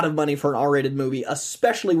lot of money for an R-rated movie,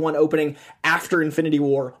 especially one opening after Infinity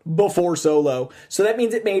War, before Solo. So that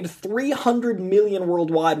means it made $300 million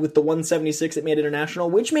worldwide with the $176 it made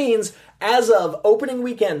international, which means as of opening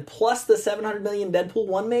weekend, plus the $700 million Deadpool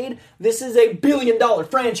 1 made, this is a $1 billion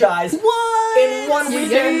franchise. What? In one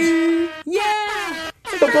weekend. Yeah.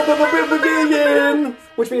 Billion!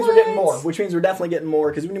 Which means we're getting more. Which means we're definitely getting more,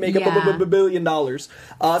 because when you make $1 billion.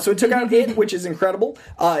 So it took out it, which is incredible.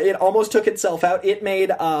 It almost took itself out. It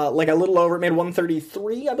made a little over. It made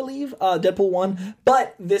 133, I believe, Deadpool 1.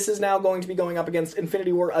 But this is now going to be going up against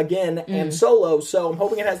Infinity War again and Solo, so I'm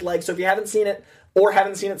hoping it has legs. So if you haven't seen it, or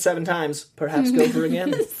haven't seen it 7 times, perhaps go through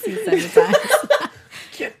again. See 7 times.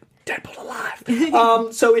 Get Deadpool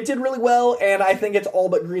alive. So it did really well, and I think it's all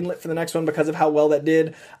but greenlit for the next one because of how well that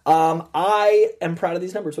did. I am proud of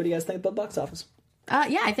these numbers. What do you guys think about the box office?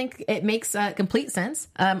 Yeah, I think it makes complete sense.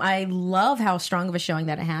 I love how strong of a showing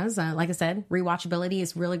that it has. Like I said, rewatchability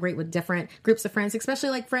is really great with different groups of friends, especially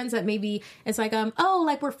like friends that maybe it's like,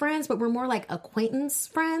 like we're friends, but we're more like acquaintance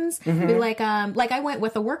friends. Maybe like I went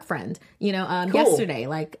with a work friend, yesterday,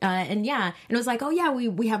 and it was like, oh yeah,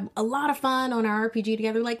 we have a lot of fun on our RPG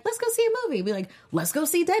together. Like, let's go see a movie. Be like, let's go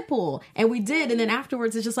see Deadpool, and we did. And then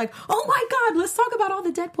afterwards, it's just like, oh my god, let's talk about all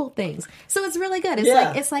the Deadpool things. So it's really good.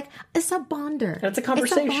 It's it's a bonder. It's a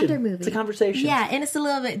conversation. It's a Bonder movie. It's a conversation. Yeah, and it's a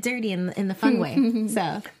little bit dirty in the fun way.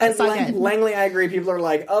 So, and Langley, I agree. People are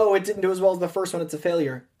like, "Oh, it didn't do as well as the first one. It's a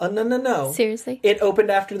failure." No. Seriously, it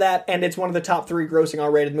opened after that, and it's one of the top 3 grossing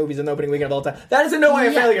R-rated movies in the opening weekend of all time. That is in no way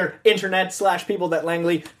a failure. Internet / people that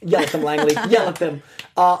Langley yell at them. Langley yell at them.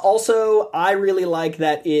 Also, I really like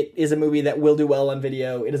that it is a movie that will do well on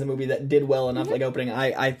video. It is a movie that did well enough like opening.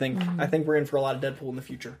 I think we're in for a lot of Deadpool in the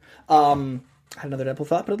future. I had another Deadpool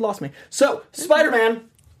thought, but it lost me. So, Spider-Man.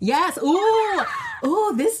 Yes.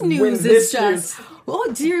 Ooh, this news is just... Oh,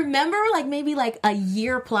 do you remember, like, maybe, like, a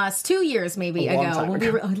year plus, 2 years maybe ago,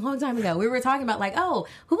 a long time ago, we were talking about, like, who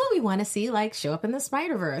would we want to see, like, show up in the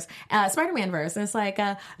Spider-Verse, Spider-Man-verse? And it's like,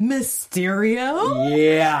 Mysterio?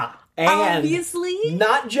 Yeah. And obviously,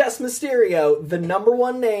 not just Mysterio, the number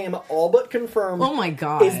 1 name, all but confirmed, oh my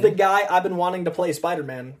god, is the guy I've been wanting to play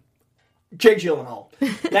Spider-Man. Jake Gyllenhaal.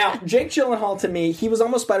 Now, Jake Gyllenhaal, to me, he was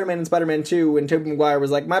almost Spider-Man in Spider-Man 2 when Tobey Maguire was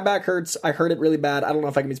like, my back hurts, I hurt it really bad, I don't know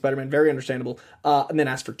if I can be Spider-Man, very understandable, and then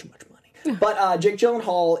asked for too much money. But Jake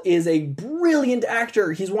Gyllenhaal is a brilliant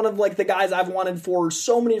actor. He's one of like the guys I've wanted for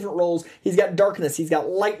so many different roles. He's got darkness, he's got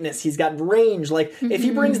lightness, he's got range. Like, if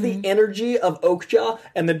he brings the energy of Okja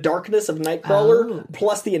and the darkness of Nightcrawler,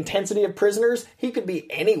 plus the intensity of Prisoners, he could be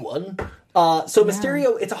anyone.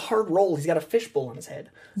 Mysterio, it's a hard role. He's got a fishbowl on his head.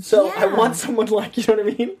 So I want someone like, you know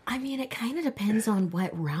what I mean? I mean, it kind of depends on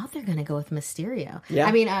what route they're going to go with Mysterio. Yeah.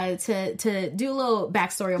 I mean, to do a little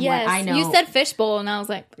backstory of what I know. You said fishbowl, and I was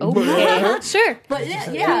like, okay, sure. But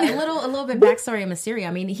a little bit backstory of Mysterio.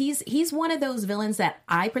 I mean, he's one of those villains that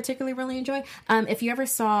I particularly really enjoy. If you ever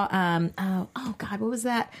saw, what was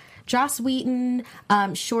that? Joss Whedon,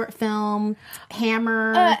 short film,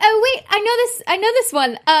 Hammer. Wait, I know this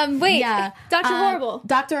one. Dr. Horrible.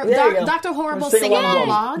 Dr. Horrible singing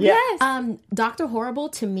along. Yes. Dr. Horrible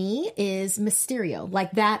to me is Mysterio.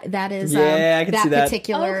 Like that is I can see that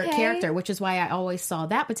particular character, which is why I always saw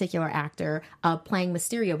that particular actor playing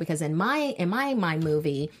Mysterio, because in my mind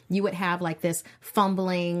movie, you would have like this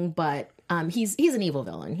fumbling, but he's an evil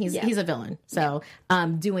villain. He's a villain. So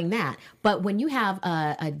doing that. But when you have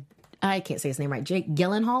I can't say his name right, Jake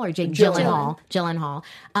Gyllenhaal or Jake Gyllenhaal.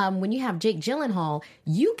 When you have Jake Gyllenhaal,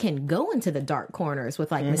 you can go into the dark corners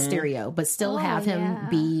with like Mysterio, but still have him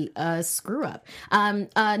be a screw up.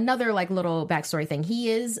 Another like little backstory thing. He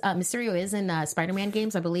is Mysterio is in Spider-Man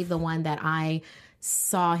games. I believe the one that I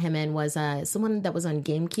saw him in was someone that was on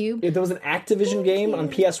GameCube. There was an Activision game on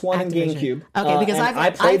PS1 and GameCube. Okay, because I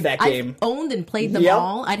played that game. I've owned and played them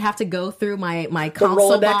all. I'd have to go through my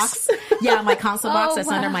console box. My console box that's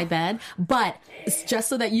under my bed. But it's just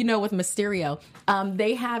so that you know, with Mysterio,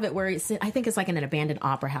 they have it where I think it's like in an abandoned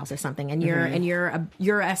opera house or something, and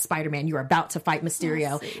you're a Spider-Man. You're about to fight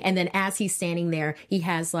Mysterio, and then as he's standing there, he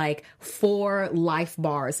has like 4 life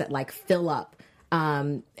bars that like fill up,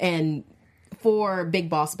 and 4 big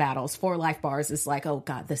boss battles, 4 life bars is like, oh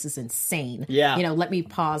god, this is insane. Yeah. Let me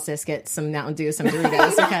pause this, get some Mountain Dew, some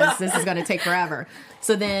Doritos, because this is going to take forever.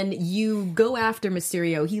 So then you go after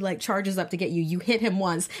Mysterio. He like charges up to get you. You hit him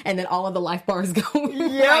once, and then all of the life bars go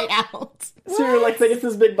right out. So you're like, it's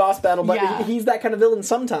this big boss battle, but he's that kind of villain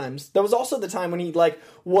sometimes. There was also the time when he like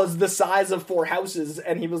was the size of 4 houses,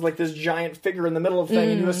 and he was like this giant figure in the middle of the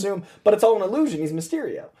thing, and you assume, but it's all an illusion. He's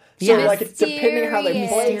Mysterio. So like, it's depending how they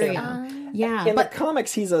play him. In the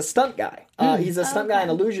comics, he's a stunt guy. He's a stunt guy and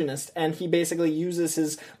illusionist, and he basically uses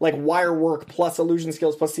his like wire work plus illusion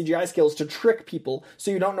skills plus CGI skills to trick people,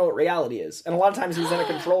 so you don't know what reality is. And a lot of times he's in a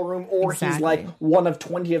control room, or he's like one of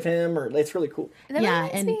 20 of him, or it's really cool. That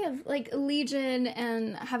reminds me of like Legion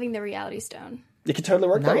and having the Reality Stone. It could totally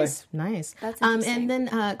work that way. Nice. That's interesting. And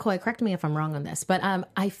then, Coy, correct me if I'm wrong on this, but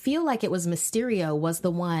I feel like it was Mysterio was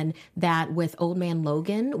the one that, with Old Man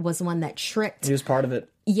Logan, was the one that tricked. He was part of it.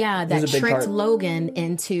 Yeah, that tricked Logan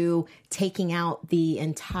into taking out the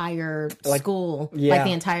entire school, like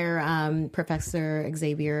the entire Professor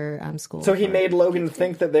Xavier school. So he made Logan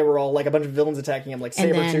think that they were all like a bunch of villains attacking him, like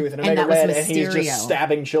Sabretooth and Omega Red, and he's just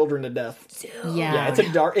stabbing children to death. Yeah, it's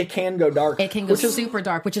it can go dark. It can go super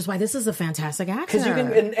dark, which is why this is a fantastic actor. Because you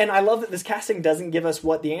can, and I love that this casting doesn't give us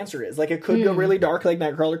what the answer is. Like, it could go really dark, like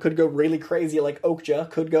Nightcrawler, could go really crazy, like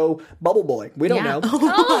Okja, could go Bubble Boy. We don't know.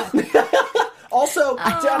 Also,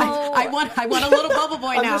 Donnie, I want a little Bubble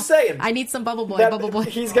Boy now. I'm just saying. I need some Bubble Boy. Bubble Boy.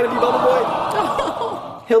 He's going to be Bubble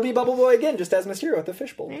Boy. He'll be Bubble Boy again, just as Mysterio at the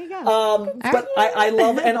fishbowl. There you go. But I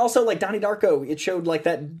love, and also like Donnie Darko, it showed like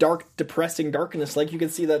that dark, depressing darkness. Like you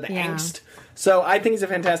could see the angst. So I think he's a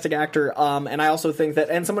fantastic actor. And I also think that,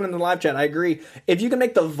 and someone in the live chat, I agree. If you can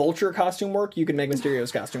make the Vulture costume work, you can make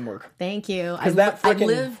Mysterio's costume work. Thank you. I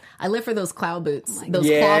live for those cloud boots. Claw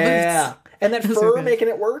boots. And that fur making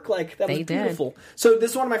it work, like, that was beautiful. Did. So this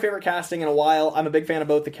is one of my favorite casting in a while. I'm a big fan of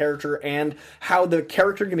both the character and how the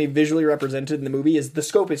character can be visually represented in the movie. The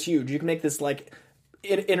scope is huge. You can make this, like,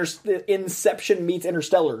 Inception meets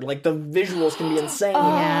Interstellar. Like, the visuals can be insane.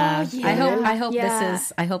 Yeah.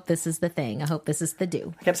 I hope this is the thing. I hope this is the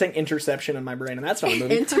do. I kept saying interception in my brain, and that's not a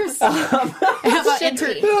movie. How about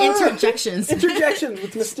interjections? Interjections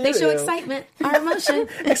with Mysterio. They show excitement, our emotion.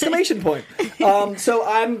 Exclamation point. So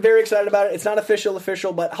I'm very excited about it. It's not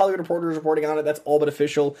official, but Hollywood Reporter is reporting on it. That's all but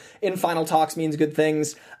official. In final talks means good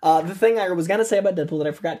things. The thing I was going to say about Deadpool that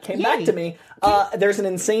I forgot came back to me. There's an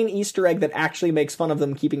insane Easter egg that actually makes fun of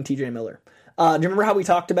them keeping TJ Miller. Do you remember how we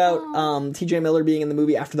talked about TJ Miller being in the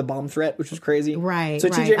movie after the bomb threat, which was crazy? Right. So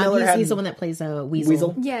TJ Miller he's the one that plays a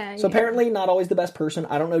Weasel. Yeah. So apparently not always the best person.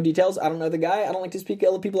 I don't know details. I don't know the guy. I don't like to speak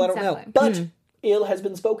ill of people I don't know. But ill has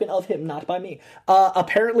been spoken of him, not by me.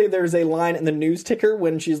 Apparently there's a line in the news ticker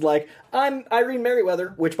when she's like, I'm Irene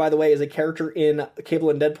Merriweather, which, by the way, is a character in Cable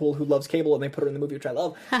and Deadpool who loves Cable, and they put her in the movie, which I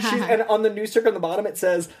love. And on the news ticker on the bottom, it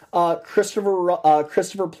says,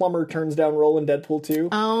 Christopher Plummer turns down role in Deadpool 2.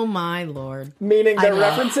 Oh, my Lord. Meaning they're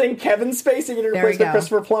referencing Kevin Spacey getting replaced by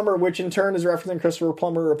Christopher Plummer, which in turn is referencing Christopher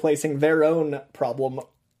Plummer replacing their own problem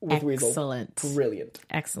with Weasel. Excellent. Brilliant.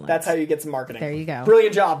 Excellent. That's how you get some marketing. There you go.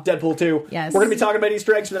 Brilliant job, Deadpool 2. Yes. We're going to be talking about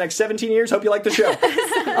Easter eggs for the next 17 years. Hope you like the show.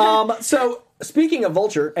 So, speaking of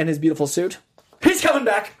Vulture and his beautiful suit, he's coming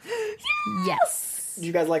back. Yes. Did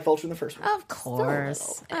you guys like Vulture in the first one? Of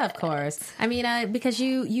course. Of course. I mean, because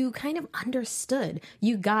you kind of understood.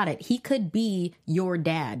 You got it. He could be your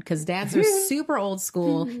dad, because dads are super old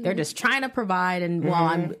school. They're just trying to provide, and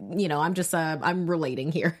I'm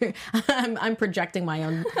relating here. I'm projecting my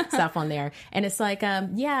own stuff on there. And it's like,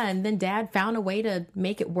 and then dad found a way to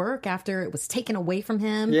make it work after it was taken away from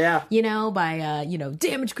him. Yeah. By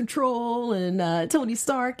damage control and Tony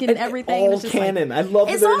Stark and everything. All canon. I love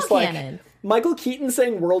that it's there's all canon. Michael Keaton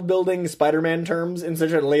saying world-building Spider-Man terms in such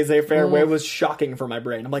a laissez-faire way was shocking for my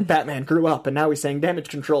brain. I'm like, Batman grew up, and now he's saying damage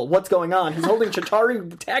control. What's going on? He's holding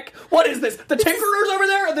Chitauri tech? What is this? The Tinkerer's over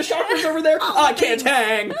there? And the Shocker's over there? I can't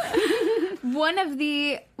hang! One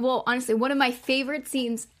of my favorite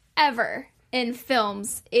scenes ever in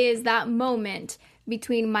films is that moment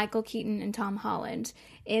between Michael Keaton and Tom Holland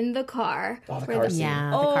in the car. Oh, the car scene. Yeah,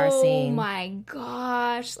 the car scene. Oh my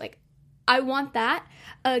gosh. Like, I want that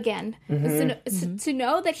again. To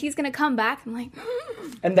know that he's going to come back, I'm like...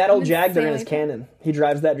 And that old Jag there is canon. He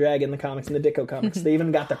drives that Jag in the comics, in the Ditko comics. They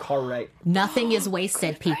even got the car right. Nothing is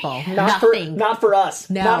wasted, people. Nothing. Not for us.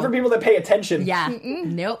 No. Not for people that pay attention. Yeah.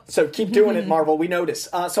 Nope. So keep doing it, Marvel. We notice.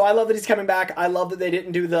 So I love that he's coming back. I love that they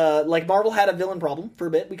didn't do Marvel had a villain problem for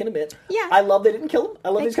a bit. We can admit. Yeah. I love they didn't kill him. I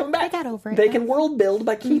love that he's coming back. They got over it. They can world build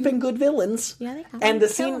by keeping good villains. Yeah, they can. And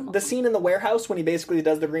the scene in the warehouse when he basically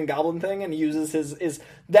does the Green Goblin thing and he uses his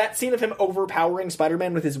that scene of him overpowering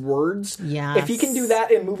Spider-Man with his words. Yes. If he can do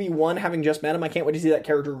that in movie 1, having just met him, I can't wait to see that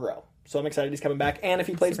character grow. So I'm excited he's coming back. And if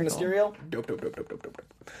he plays Mysterio, dope.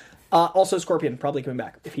 Also, Scorpion probably coming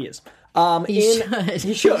back if he is.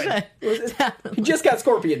 He should. He just got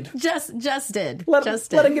Scorpioned. Just did. Let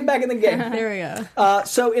him get back in the game. There we go.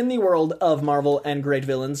 So in the world of Marvel and great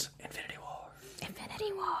villains, Infinity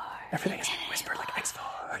War. Everything is whispered like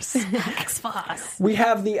X-Force. X-Force. We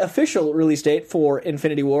have the official release date for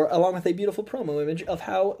Infinity War, along with a beautiful promo image of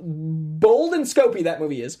how bold and scopy that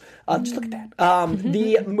movie is. Just look at that.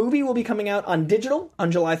 The movie will be coming out on digital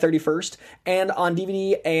on July 31st, and on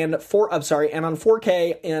DVD and on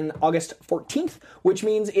 4K in August 14th, which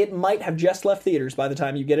means it might have just left theaters by the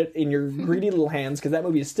time you get it in your greedy little hands, because that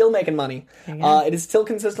movie is still making money. It is still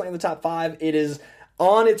consistently in the top 5. It is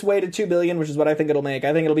on its way to $2 billion, which is what I think it'll make.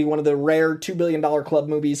 I think it'll be one of the rare $2 billion club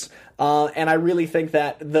movies. And I really think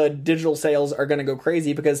that the digital sales are going to go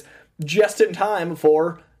crazy because just in time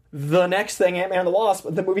for the next thing, Ant-Man and the Wasp,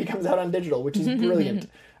 the movie comes out on digital, which is brilliant.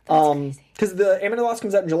 Because the Ant-Man and the Wasp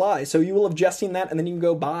comes out in July, so you will have just seen that, and then you can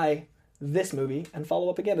go buy this movie and follow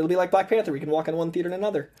up again. It'll be like Black Panther. We can walk in one theater and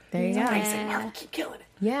another. There you go. Marvel keep killing it.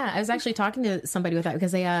 Yeah, I was actually talking to somebody with that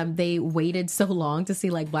because they waited so long to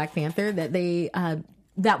see like Black Panther that they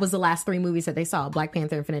that was the last 3 movies that they saw: Black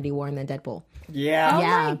Panther, Infinity War, and then Deadpool. Yeah. Oh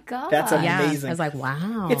Yeah. my god. That's Yeah, amazing. I was like,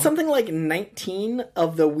 wow. It's something like 19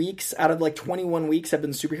 of the weeks out of like 21 weeks have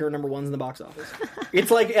been superhero number ones in the box office.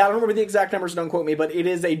 It's like, I don't remember the exact numbers, don't quote me, but it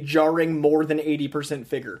is a jarring more than 80%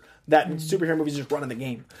 figure that superhero movies just run in the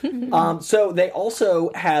game. So they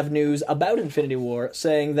also have news about Infinity War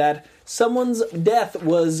saying that someone's death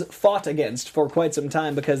was fought against for quite some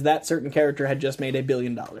time because that certain character had just made $1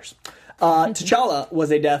 billion. T'Challa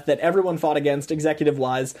was a death that everyone fought against,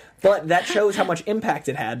 executive-wise, but that shows how much impact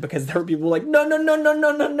it had because there were people like,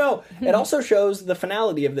 no. It also shows the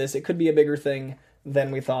finality of this. It could be a bigger thing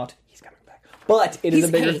than we thought. He's coming back. But it is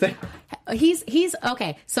a bigger thing. He's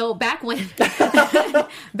okay. So back when Chadwick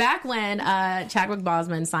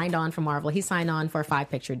Boseman signed on for Marvel, he signed on for a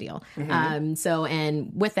 5-picture deal.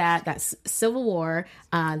 And with that's Civil War,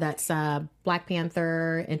 that's Black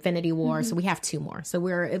Panther, Infinity War. So we have 2 more. So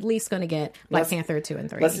we're at least going to get Black Panther 2 and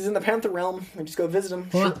 3. Unless he's in the Panther realm, we just go visit him.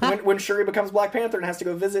 When Shuri becomes Black Panther and has to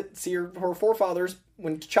go see her forefathers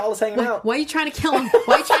when T'Challa's hanging out. Why are you trying to kill him?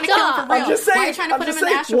 Why are you trying to kill him for real? I'm just saying, Why are you trying to put him in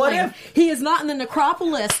the astral what plane? He is not in the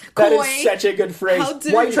necropolis. That Coy. is such a good phrase. How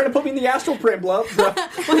dare Why are you you? trying to put me in the astral plane, bro? What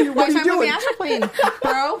are you Why are you trying to put me in doing? the astral plane,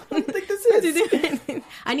 bro? I think this is.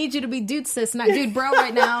 I need you to be dude sis, not dude bro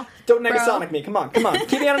right now. Don't bro. Negasonic me. Come on.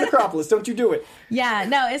 Keep me out of Necropolis. Don't you do it. Yeah,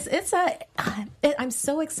 no, I'm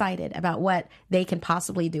so excited about what they can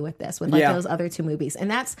possibly do with this, with those other 2 movies. And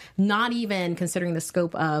that's not even considering the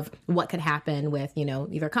scope of what could happen with,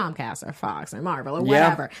 either Comcast or Fox or Marvel or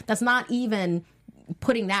whatever. That's not even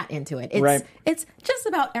putting that into it. It's just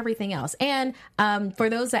about everything else. And for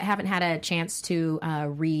those that haven't had a chance to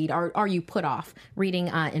read, or are you put off reading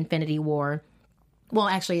Infinity War? Well,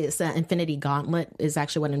 actually, it's Infinity Gauntlet is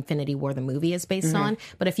actually what Infinity War the movie is based on.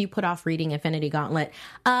 But if you put off reading Infinity Gauntlet,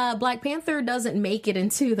 Black Panther doesn't make it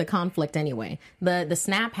into the conflict anyway. The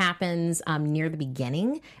snap happens near the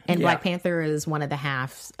beginning, and Black Panther is one of the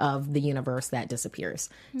halves of the universe that disappears.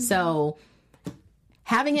 So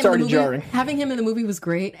having him in the movie was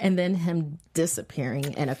great, and then him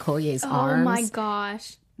disappearing in Okoye's arms. Oh my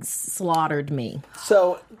gosh. Slaughtered me.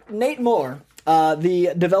 So Nate Moore,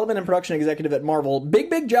 the development and production executive at Marvel,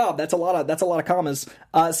 big job. That's a lot of commas.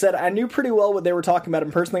 Said, I knew pretty well what they were talking about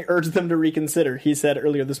and personally urged them to reconsider, he said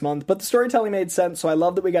earlier this month. But the storytelling made sense, so I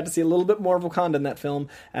love that we got to see a little bit more of Wakanda in that film,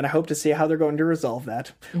 and I hope to see how they're going to resolve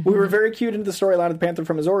that. We were very cued into the storyline of the Panther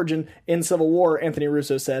from his origin in Civil War, Anthony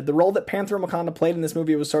Russo said. The role that Panther and Wakanda played in this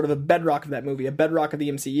movie was sort of a bedrock of that movie, a bedrock of the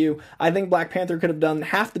MCU. I think Black Panther could have done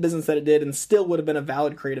half the business that it did and still would have been a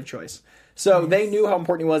valid creative choice. So they knew how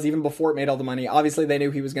important he was even before it made all the money. Obviously, they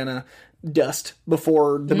knew he was going to dust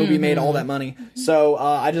before the movie made all that money. So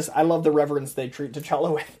I love the reverence they treat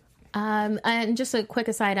T'Challa with. And just a quick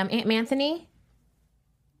aside, Aunt Anthony.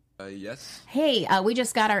 Yes. Hey, we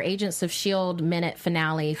just got our Agents of S.H.I.E.L.D. minute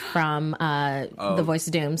finale from The Voice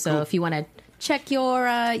of Doom. So if you want to check your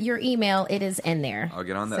email, it is in there. I'll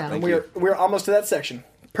get on that. So. Thank you. We're almost to that section.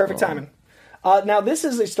 Perfect timing. Now, this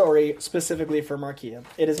is a story specifically for Markia.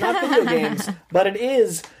 It is not video games, but it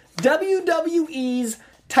is WWE's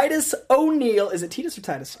Titus O'Neil. Is it Titus or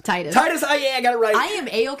Titus? Titus. Titus. Oh, yeah, I got it right. I am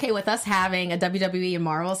A-okay with us having a WWE and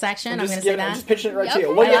Marvel section. I'm going to say that. I'm just pitching it right to you.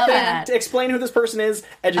 Okay. What do you I love think? that. To explain who this person is,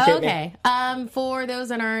 educate me. Okay. For those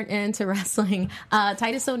that aren't into wrestling,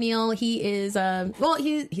 Titus O'Neil, he is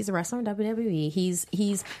he's a wrestler in WWE.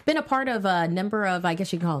 He's been a part of a number of, I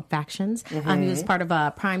guess you can call them factions. He was part of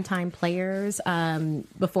Primetime Players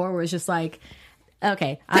before, where it was just like,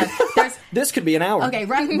 okay, this could be an hour. Okay,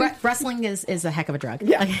 wrestling is a heck of a drug.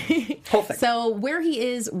 Yeah. Okay. Whole thing. So where he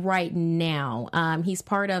is right now, he's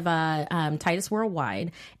part of Titus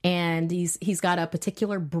Worldwide, and he's got a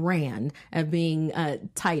particular brand of being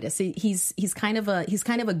Titus. He's kind of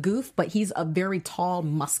a goof, but he's a very tall,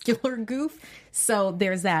 muscular goof. So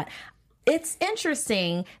there's that. It's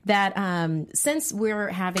interesting that since we're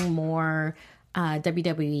having more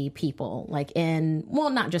WWE people, like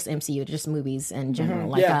not just MCU, just movies in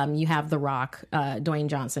general. You have The Rock, Dwayne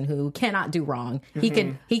Johnson, who cannot do wrong.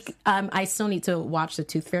 I still need to watch the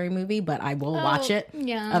Tooth Fairy movie, but I will watch it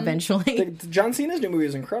eventually. John Cena's new movie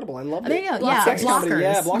is incredible. I loved it. There you go. Yeah, Sex comedy. Blockers.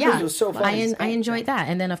 Yeah, Blockers was so fun. I enjoyed that.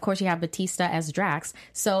 And then, of course, you have Batista as Drax.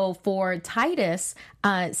 So for Titus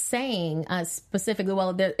saying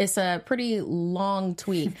specifically, it's a pretty long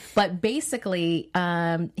tweet, but basically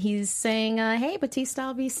he's saying, hey, Batista,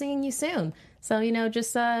 I'll be seeing you soon. So,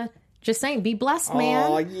 just saying, be blessed, man.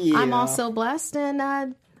 Oh, yeah. I'm also blessed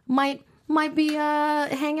and might be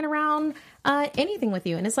hanging around anything with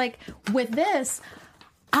you. And it's like, with this,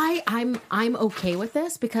 I'm okay with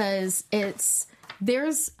this because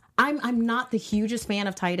I'm not the hugest fan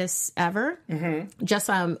of Titus ever. Mm-hmm. Just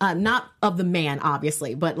not of the man,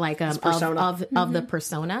 obviously, but like of the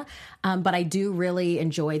persona. But I do really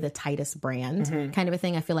enjoy the Titus brand kind of a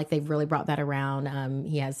thing. I feel like they've really brought that around.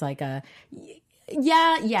 He has like a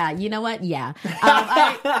you know what? Yeah.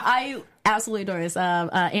 I absolutely adore this.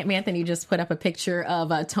 Aunt Anthony just put up a picture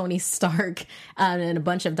of Tony Stark and a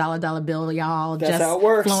bunch of dollar bill y'all That's just how it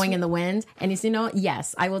works. flowing in the wind. And he's, you know what?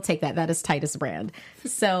 Yes, I will take that. That is Titus brand.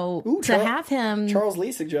 So to have him... Charles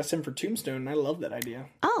Lee suggests him for Tombstone, and I love that idea.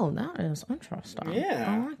 Oh, that is interesting. Yeah.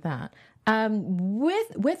 I like that.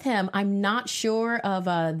 With him, I'm not sure of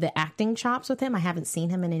the acting chops with him. I haven't seen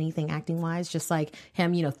him in anything acting wise, just like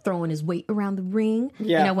him, you know, throwing his weight around the ring,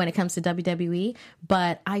 you know, when it comes to WWE.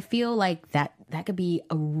 But I feel like that could be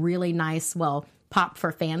a really nice, pop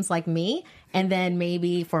for fans like me, and then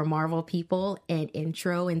maybe for Marvel people an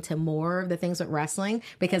intro into more of the things with wrestling,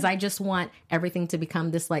 because I just want everything to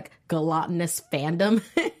become this like gluttonous fandom.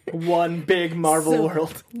 One big Marvel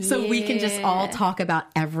world. So we can just all talk about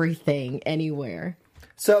everything anywhere.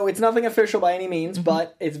 So it's nothing official by any means,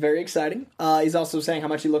 but it's very exciting. He's also saying how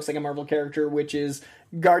much he looks like a Marvel character, which is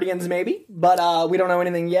Guardians maybe, but we don't know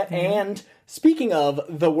anything yet. And speaking of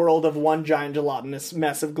the world of one giant gelatinous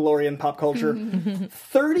mess of glory and pop culture,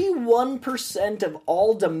 31% of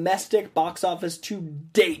all domestic box office to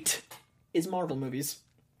date is Marvel movies.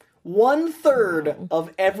 1/3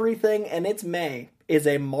 of everything, and it's May, is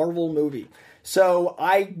a Marvel movie. So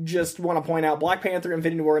I just want to point out Black Panther,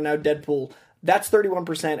 Infinity War, and now Deadpool. That's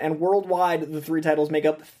 31%, and worldwide, the three titles make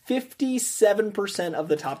up 57% of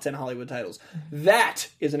the top 10 Hollywood titles. That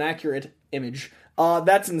is an accurate image.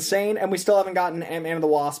 That's insane, and we still haven't gotten Ant-Man and the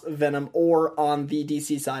Wasp, Venom, or on the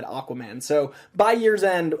DC side, Aquaman. So by year's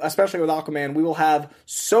end, especially with Aquaman, we will have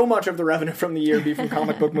so much of the revenue from the year be from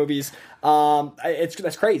comic book movies.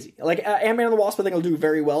 That's crazy. Like Ant-Man and the Wasp, I think will do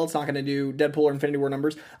very well. It's not going to do Deadpool or Infinity War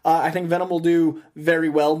numbers. I think Venom will do very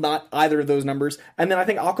well, not either of those numbers. And then I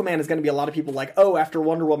think Aquaman is going to be a lot of people like, oh, after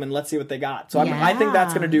Wonder Woman, let's see what they got. So I think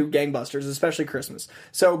that's going to do gangbusters, especially Christmas.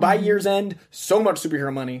 So by year's end, so much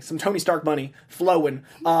superhero money, some Tony Stark money flowing.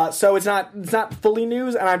 So it's not fully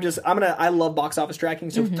news, and I love box office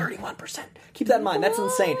tracking. So 31%. Keep that in mind. That's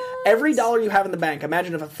insane. Every dollar you have in the bank,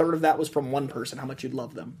 imagine if a third of that was from one person, how much you'd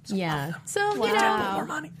love them. So So, you know, more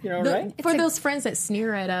money. You know, right? For those friends that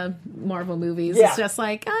sneer at Marvel movies, it's just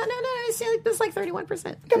like, oh, no, it's like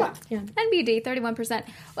 31%. Come on. Yeah. NBD, 31%.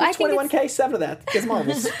 I think 21K, 7 of that is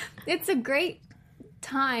Marvel's. It's a great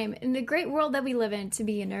time in the great world that we live in to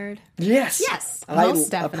be a nerd. Yes. I most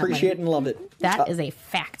definitely. appreciate and love it. That is a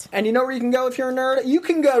fact. And you know where you can go if you're a nerd? You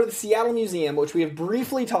can go to the Seattle Museum, which we have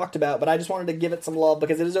briefly talked about, but I just wanted to give it some love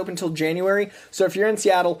because it is open until January. So if you're in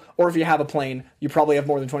Seattle, or if you have a plane, you probably have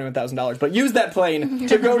more than $21,000, but use that plane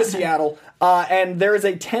to go to Seattle. And there is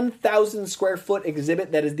a 10,000 square foot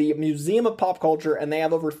exhibit that is the Museum of Pop Culture, and they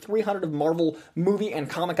have over 300 of Marvel movie and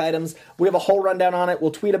comic items. We have a whole rundown on it.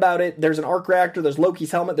 We'll tweet about it. There's an arc reactor. There's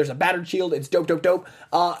Loki's helmet. There's a battered shield. It's dope.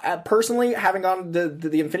 Personally, having gone to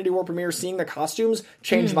the Infinity War premiere, seeing the costumes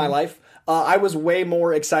changed my life. I was way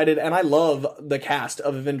more excited, and I love the cast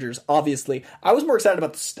of Avengers, obviously. I was more excited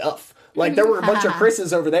about the stuff. Like, there were a bunch of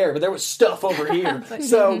Chris's over there, but there was stuff over here.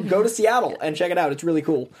 So go to Seattle and check it out. It's really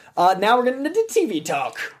cool. Now we're getting into TV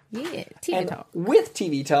talk. Yeah, TV talk. With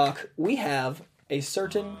TV talk, we have a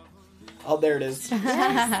certain... Oh, there it is.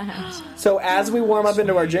 So as we warm up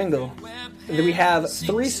into our jingle, we have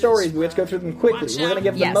 3 stories. We have to go through them quickly. We're going to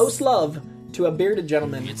give the most love to a bearded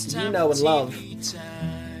gentleman you know and love.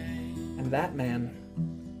 And that man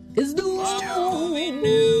is the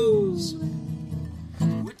news.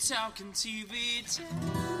 We're talking TV time.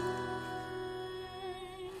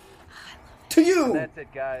 To you. That's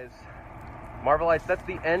it, guys. Marvelites, that's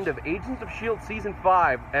the end of Agents of S.H.I.E.L.D. Season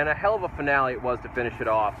 5, and a hell of a finale it was to finish it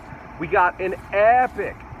off. We got an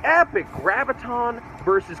epic Graviton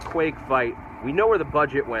versus Quake fight. We know where the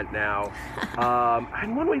budget went now.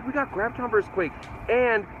 And one week we got Graviton versus Quake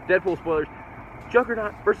and Deadpool spoilers.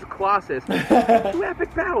 Juggernaut versus Colossus. 2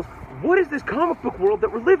 epic battles. What is this comic book world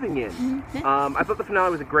that we're living in? I thought the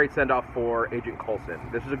finale was a great send-off for Agent Coulson.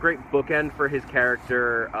 This was a great bookend for his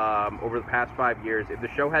character over the past 5 years. If the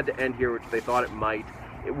show had to end here, which they thought it might,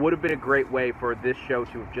 it would have been a great way for this show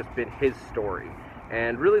to have just been his story.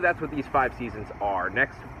 And really that's what these 5 seasons are.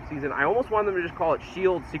 Next season, I almost want them to just call it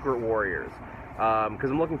S.H.I.E.L.D. Secret Warriors. Because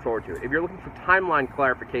I'm looking forward to it. If you're looking for timeline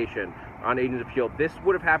clarification on Agents of S.H.I.E.L.D., this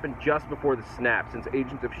would have happened just before the snap, since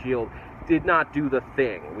Agents of S.H.I.E.L.D. did not do the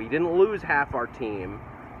thing. We didn't lose half our team,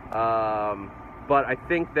 but I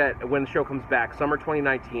think that when the show comes back, summer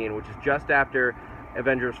 2019, which is just after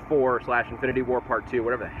Avengers 4/Infinity War Part 2,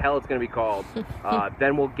 whatever the hell it's going to be called,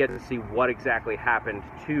 then we'll get to see what exactly happened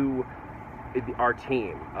to our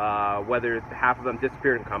team. Whether half of them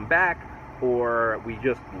disappeared and come back, or we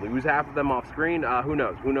just lose half of them off screen, who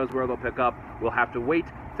knows? Who knows where they'll pick up? We'll have to wait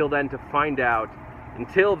till then to find out.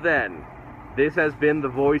 Until then, this has been the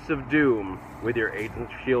voice of Doom with your Agents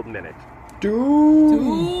of S.H.I.E.L.D. Minute. Doom!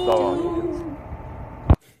 So long,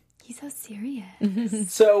 He's so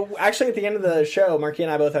serious. So, actually, at the end of the show, Marquis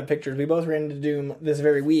and I both have pictures. We both ran into Doom this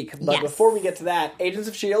very week. But Yes. before we get to that, Agents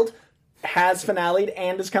of S.H.I.E.L.D. has finaled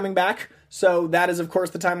and is coming back. So that is, of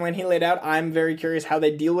course, the timeline he laid out. I'm very curious how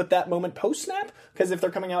they deal with that moment post-snap, because if they're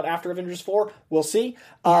coming out after Avengers 4, we'll see.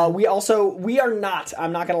 We are not,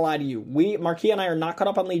 I'm not going to lie to you, Marquis and I are not caught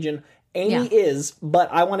up on Legion. Amy is, but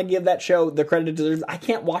I want to give that show the credit it deserves. I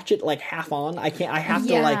can't watch it, like, half on. I have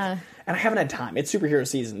to, like, and I haven't had time. It's superhero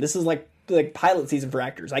season. This is, like pilot season for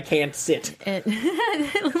actors. I can't sit.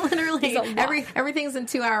 Literally, everything's in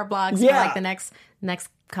 2-hour blocks for like the next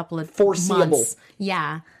couple of foreseeable months.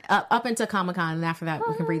 Yeah, up into Comic-Con, and after that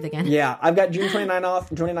we can breathe again. Yeah, I've got June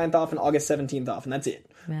 29th off, and August 17th off, and that's it.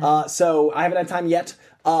 So I haven't had time yet.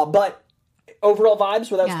 But overall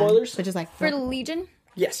vibes without spoilers. Which is like For Legion?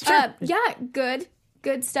 Yes. Sure. Yeah, good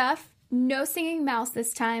stuff. No singing mouse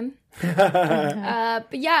this time.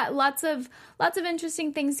 But yeah, lots of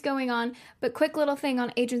interesting things going on. But quick little thing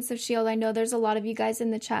on Agents of S.H.I.E.L.D. I know there's a lot of you guys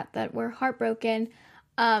in the chat that were heartbroken.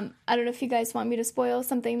 I don't know if you guys want me to spoil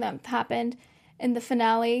something that happened in the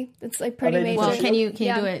finale. It's like pretty major. Well, can you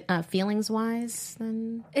do it feelings wise?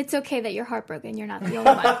 Then it's okay that you're heartbroken. You're not the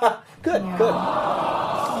only one. Good.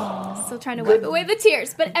 Still trying to wipe away the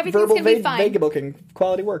tears, but everything's gonna be fine. Vega booking,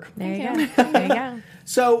 quality work. there you go.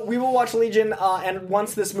 So we will watch Legion, and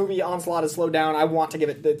once this movie Onslaught is slowed down, I want to give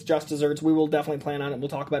it its just desserts. We will definitely plan on it. We'll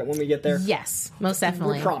talk about it when we get there. Yes, most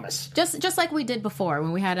definitely. We promise. Just like we did before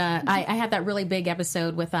when we had I had that really big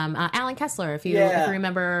episode with Alan Kessler. If you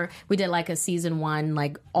remember, we did like a season 1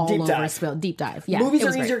 like all Deep over dive. spill deep dive. Yeah, movies it are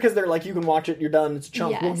was easier because they're like you can watch it, you're done, it's a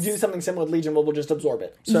chunk. Yes. We'll do something similar with Legion where we'll just absorb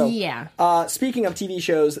it. So yeah. Speaking of TV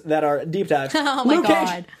shows that are deep dives, Oh my Luke God.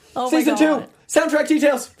 Cage, Oh my season God. 2, soundtrack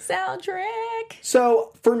details. Soundtrack.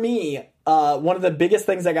 So for me, one of the biggest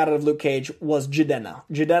things I got out of Luke Cage was Jidenna.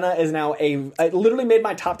 Jidenna is now it literally made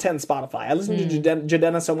my top 10 Spotify. I listened to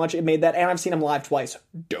Jidenna so much, it made that, and I've seen him live twice.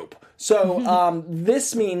 Dope. So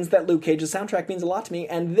this means that Luke Cage's soundtrack means a lot to me,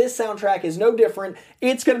 and this soundtrack is no different.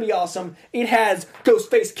 It's going to be awesome. It has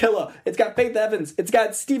Ghostface Killah. It's got Faith Evans. It's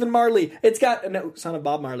got Stephen Marley. It's got, son of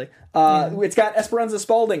Bob Marley. It's got Esperanza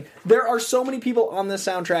Spalding. There are so many people on this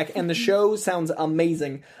soundtrack, and the show sounds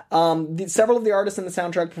amazing. Several of the artists in the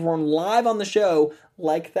soundtrack perform live on the show,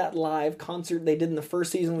 like that live concert they did in the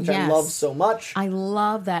first season, which I love so much. I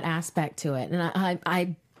love that aspect to it, and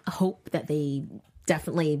I hope that they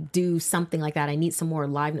definitely do something like that. I need some more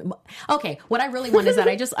live. Okay, what I really want is that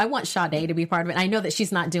I want Sade to be part of it. I know that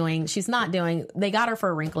she's not doing. They got her for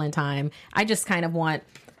A Wrinkle in Time. I just kind of want.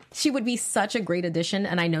 She would be such a great addition,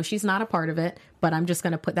 and I know she's not a part of it, but I'm just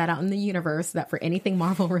going to put that out in the universe that for anything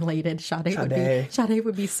Marvel related, Sade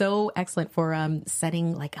would be so excellent for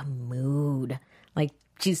setting like a mood. Like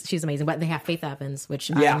she's amazing. But they have Faith Evans,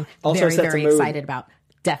 which I'm also very very excited about.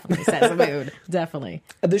 Definitely sets the mood. Definitely.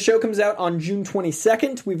 The show comes out on June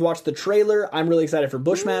 22nd. We've watched the trailer. I'm really excited for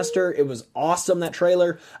Bushmaster. It was awesome, that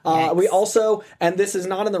trailer. We also, and this is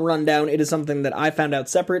not in the rundown, it is something that I found out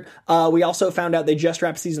separate. We also found out they just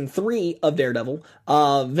wrapped season 3 of Daredevil.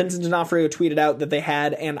 Vincent D'Onofrio tweeted out that they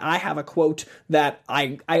had, and I have a quote that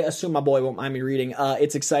I assume my boy won't mind me reading.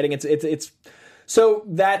 It's exciting. It's So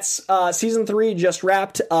that's season 3 just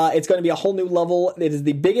wrapped. It's going to be a whole new level. It is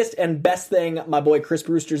the biggest and best thing my boy Chris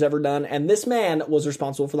Brewster's ever done, and this man was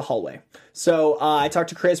responsible for the hallway. So I talked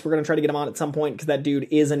to Chris. We're going to try to get him on at some point because that dude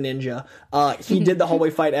is a ninja. He did the hallway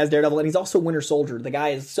fight as Daredevil, and he's also Winter Soldier. The guy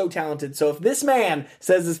is so talented. So if this man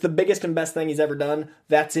says it's the biggest and best thing he's ever done,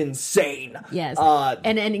 that's insane. Yes.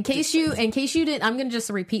 And in case you didn't, I'm going to just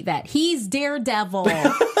repeat that. He's Daredevil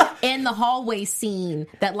in the hallway scene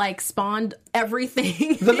that like spawned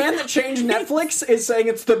everything. The man that changed Netflix is saying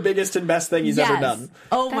it's the biggest and best thing he's ever done.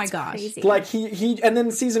 Oh That's my gosh. crazy. Like he and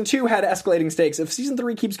then season 2 had escalating stakes. If season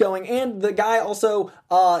 3 keeps going, and the guy also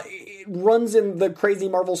runs in the crazy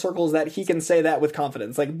Marvel circles that he can say that with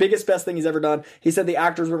confidence. Like biggest, best thing he's ever done. He said the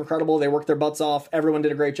actors were incredible. They worked their butts off. Everyone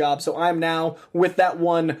did a great job. So I'm now with that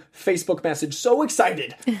one Facebook message so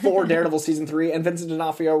excited for Daredevil season 3, and Vincent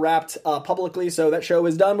D'Onofrio wrapped publicly. So that show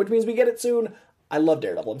is done, which means we get it soon. I love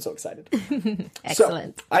Daredevil. I'm so excited.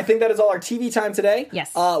 Excellent. So, I think that is all our TV time today.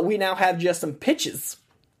 Yes. We now have just some pitches.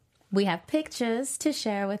 We have pictures to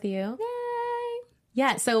share with you.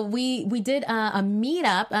 Yeah, so we did a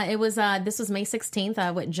meetup. This was May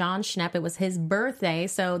 16th with John Schnepp. It was his birthday,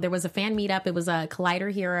 so there was a fan meetup. It was a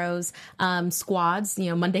Collider Heroes squads,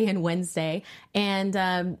 Monday and Wednesday,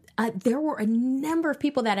 and there were a number of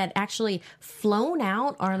people that had actually flown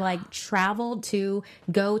out or traveled to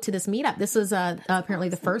go to this meetup. This was apparently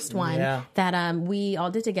the first one that we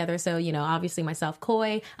all did together. So obviously myself,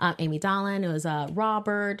 Coy, Amy Dolan, it was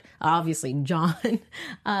Robert, obviously John,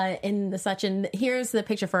 and such. And here's the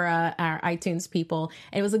picture for our iTunes people.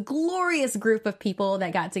 And it was a glorious group of people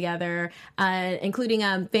that got together, including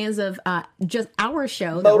fans of just our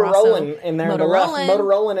show. Motorola in there,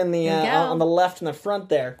 Motorola in the on the left and the front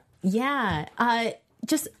there. Yeah.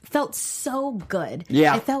 Just felt so good.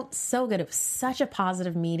 Yeah. It felt so good. It was such a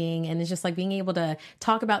positive meeting. And it's just being able to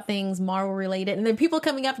talk about things Marvel related. And then people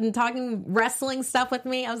coming up and talking wrestling stuff with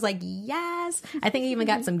me. I was like, yes. I think I even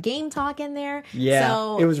got some game talk in there. Yeah.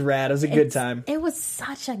 So it was rad. It was a good time. It was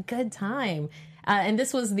such a good time. And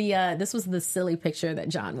this was the silly picture that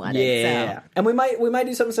John wanted. Yeah, so. And we might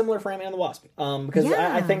do something similar for Ant-Man and the Wasp. Because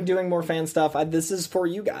I think doing more fan stuff. This is for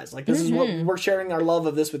you guys. This is what we're sharing our love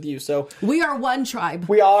of this with you. So we are one tribe.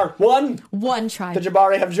 We are one tribe. The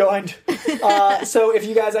Jabari have joined. So if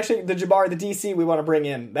you guys actually the Jabari, the DC, we want to bring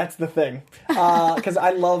in. That's the thing. Because I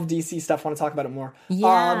love DC stuff. Want to talk about it more.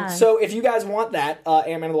 Yeah. So if you guys want that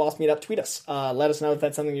Ant-Man and the Wasp meetup, tweet us. Let us know if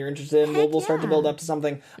that's something you're interested in. We'll start to build up to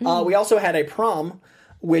something. We also had a prom.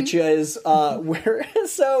 Which is where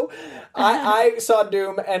I saw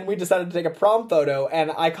Doom and we decided to take a prom photo and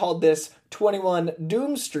I called this 21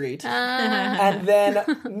 Doom Street and then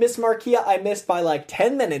Miss Marquia I missed by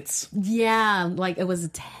 10 minutes. Yeah, it was a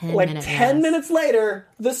 10 minute 10 minutes later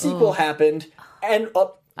the sequel happened and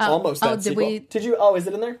almost that sequel. Did you? Oh, is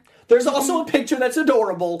it in there? There's also a picture that's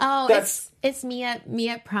adorable. Oh, it's me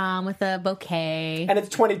at prom with a bouquet, and it's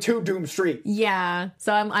 22 Doom Street. Yeah,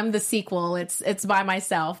 so I'm the sequel. It's by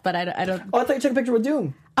myself, but I don't. Oh, I thought you took a picture with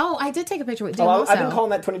Doom. Oh, I did take a picture with Doom. I've been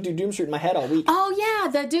calling that 22 Doom Street in my head all week. Oh yeah,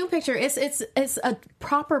 the Doom picture. It's a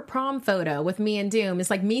proper prom photo with me and Doom. It's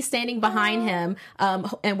me standing behind him,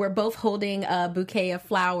 and we're both holding a bouquet of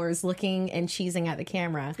flowers, looking and cheesing at the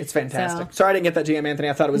camera. It's fantastic. Sorry I didn't get that GM Anthony.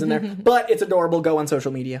 I thought it was in there, but it's adorable. Go on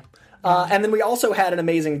social media. And then we also had an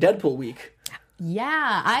amazing Deadpool week.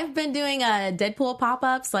 Yeah, I've been doing Deadpool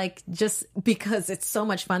pop-ups, just because it's so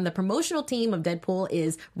much fun. The promotional team of Deadpool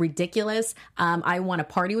is ridiculous. I want to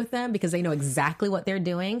party with them because they know exactly what they're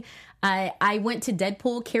doing. I went to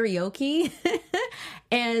Deadpool karaoke,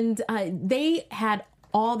 and they had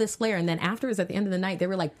all this flair, and then afterwards at the end of the night they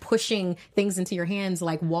were pushing things into your hands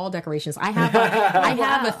like wall decorations. I have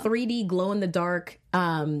a 3D glow-in-the-dark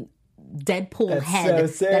Deadpool head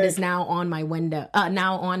that is now on my window,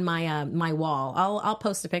 now on my my wall. I'll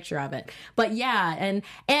post a picture of it. But yeah,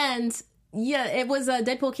 and yeah, it was a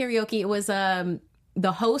Deadpool karaoke. It was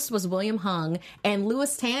the host was William Hung, and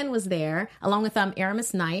Louis Tan was there along with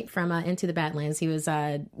Aramis Knight from Into the Badlands. He was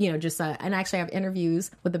and actually I have interviews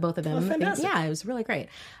with the both of them. Oh, fantastic. Yeah, it was really great.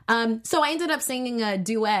 So I ended up singing a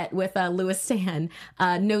duet with Louis Tan,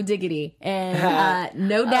 No Diggity, and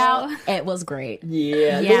no doubt it was great.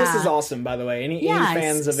 Yeah, Louis is awesome, by the way. Any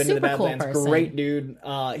fans of Into the Badlands, cool great dude.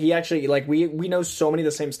 He actually we know so many of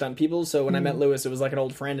the same stunt people. So when I met Louis, it was like an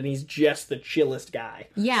old friend, and he's just the chillest guy.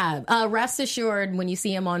 Yeah, rest assured, when you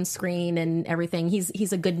see him on screen and everything,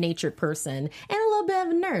 he's a good-natured person and a little bit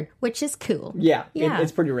of a nerd, which is cool. Yeah.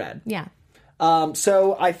 It's pretty rad. Yeah.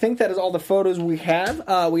 So I think that is all the photos we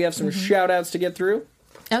have. We have some shout-outs to get through.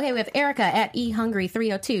 Okay, we have Erica at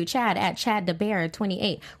eHungry302, Chad at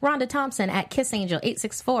ChadDeBear28, Rhonda Thompson at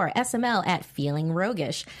KissAngel864, SML at Feeling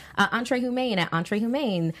Roguish, Entre Humane at Entre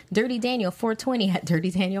Humane, Dirty Daniel 420 at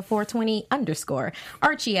Dirty Daniel 420_,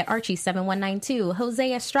 Archie at Archie7192,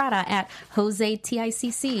 Jose Estrada at Jose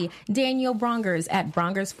TICC, Daniel Brongers at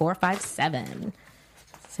Brongers457.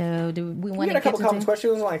 So do we want to get a couple comments,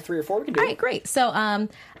 questions, like 3 or 4? We can do all right, great. So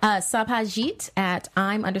Sabhajit at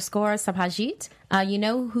I'm_Sabhajit. You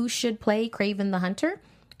know who should play Kraven the Hunter?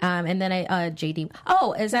 And then JD.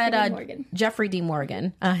 Oh, is that Jeffrey D.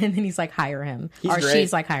 Morgan? And then he's like, hire him. He's or great.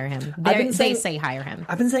 She's like, hire him. They say hire him.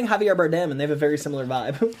 I've been saying Javier Bardem, and they have a very similar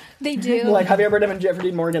vibe. They do. Like Javier Bardem and Jeffrey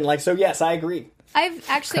Dean Morgan. So yes, I agree. I've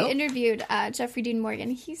actually interviewed Jeffrey Dean Morgan.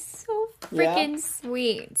 He's so freaking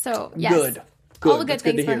sweet. So yes. Good. All the good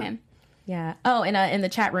things for him. Yeah. Oh, and in the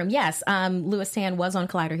chat room, yes, Louis Tan was on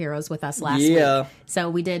Collider Heroes with us last week. So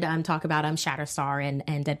we did talk about Shatterstar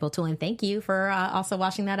and Deadpool 2, and thank you for also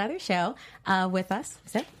watching that other show with us.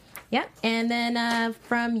 So, yeah. And then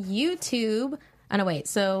from YouTube... Oh, no, wait.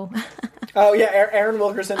 So Oh, yeah, Aaron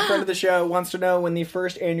Wilkerson, friend of the show, wants to know when the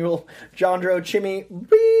first annual Jandro Chimmy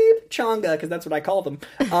Changa, because that's what I call them,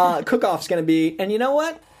 cook-off's going to be. And you know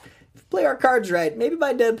what? Play our cards right. Maybe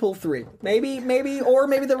by Deadpool 3. Maybe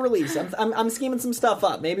the release. I'm scheming some stuff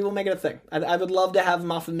up. Maybe we'll make it a thing. I would love to have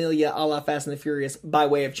Ma Familia a la Fast and the Furious by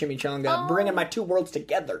way of Chimichanga, bringing my two worlds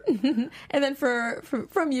together. And then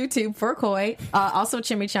from YouTube, for Koi, also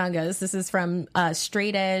Chimichangas. This is from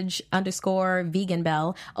Straight Edge _ Vegan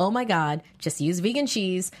Bell. Oh my God, just use vegan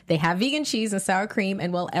cheese. They have vegan cheese and sour cream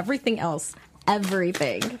and, well, everything else.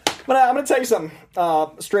 Everything. But I'm going to tell you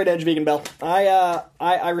something, Straight Edge Vegan Bell.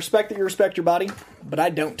 I respect that you respect your body, but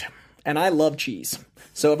I don't. And I love cheese.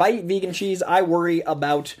 So if I eat vegan cheese, I worry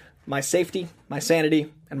about my safety, my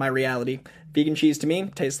sanity, and my reality. Vegan cheese to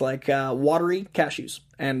me tastes like watery cashews.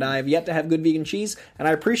 And I've yet to have good vegan cheese, and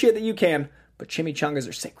I appreciate that you can, but chimichangas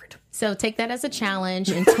are sacred. So take that as a challenge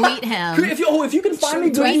and tweet him. If you can find me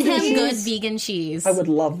good tweet vegan him cheese. Good vegan cheese. I would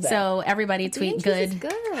love that. So everybody tweet Vegan cheese good.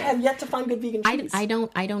 is good. I have yet to find good vegan cheese. I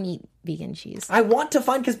don't eat vegan cheese. I want to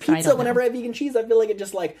find, because pizza, whenever I have vegan cheese, I feel like it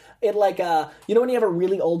just you know when you have a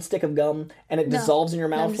really old stick of gum and it dissolves in your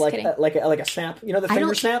mouth like a snap? You know the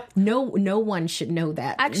finger snap? No one should know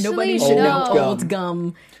that. Actually, Nobody should know no. old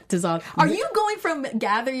gum dissolve. Are you going from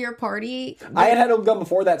Gather Your Party? I had old gum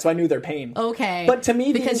before that, so I knew their pain. Okay. But to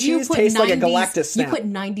me, vegan cheese tastes like a Galactus snap. You put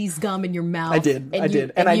 90s gum in your mouth. I did.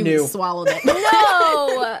 And I you knew. swallowed it.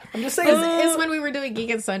 No! I'm just saying. It's when we were doing Geek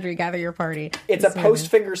and Sundry, Gather Your Party. It's a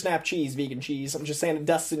post-finger snap cheese, vegan cheese. I'm just saying it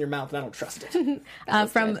dusts in your mouth and I don't trust it.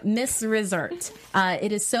 From Miss Resort.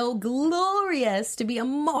 It is so glorious to be a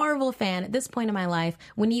Marvel fan at this point in my life.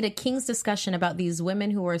 We need a King's discussion about these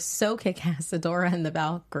women who are so kick-ass, Adora and the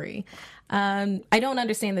Valkyrie. I don't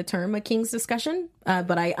understand the term a King's discussion,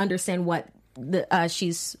 but I understand what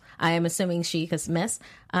I am assuming she, because Miss,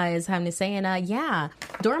 is having to say. And yeah,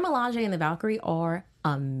 Dora Milaje and the Valkyrie are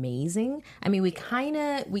amazing. I mean, we kind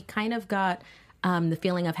of got the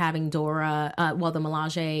feeling of having Dora, the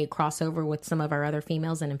Milaje crossover with some of our other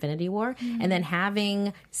females in Infinity War, and then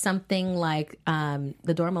having something like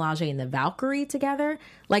the Dora Milaje and the Valkyrie together.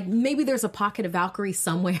 Like maybe there's a pocket of Valkyrie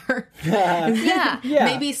somewhere. Yeah.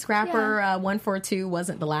 Maybe Scrapper 142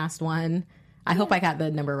 wasn't the last one. I hope I got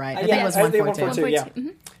the number right. I think it was 142. Yeah. Mm-hmm.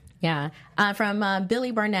 Yeah. From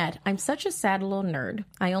Billy Barnett. I'm such a sad little nerd.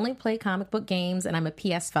 I only play comic book games and I'm a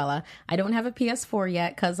PS fella. I don't have a PS4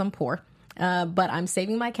 yet because I'm poor. But I'm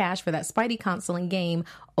saving my cash for that Spidey console and game.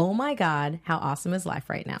 Oh my God, how awesome is life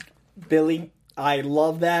right now? Billy, I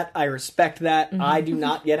love that. I respect that. Mm-hmm. I do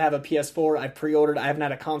not yet have a PS4. I pre-ordered. I haven't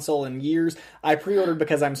had a console in years. I pre-ordered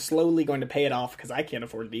because I'm slowly going to pay it off because I can't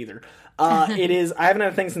afford it either. I haven't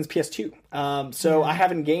had a thing since PS2. So I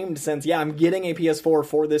haven't gamed since, I'm getting a PS4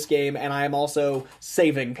 for this game, and I am also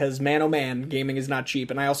saving because, man, oh man, gaming is not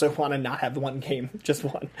cheap, and I also want to not have one game, just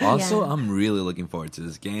one. Also, I'm really looking forward to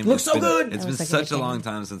this game. Looks so good! It's been such a long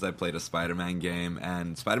time since I played a Spider-Man game,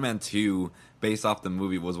 and Spider-Man 2, based off the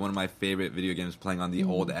movie, was one of my favorite video games playing on the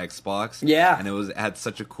old Xbox. Yeah. And it had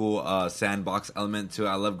such a cool sandbox element to it.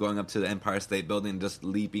 I love going up to the Empire State Building and just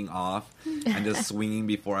leaping off and just swinging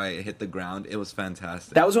before I hit the ground. It was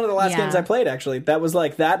fantastic. That was one of the last games I played, actually. That was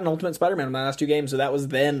like that and Ultimate Spider-Man, my last two games, so that was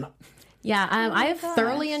then. Yeah, I have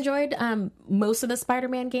thoroughly enjoyed most of the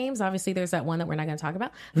Spider-Man games. Obviously, there's that one that we're not going to talk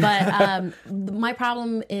about. But my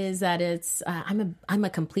problem is that it's I'm a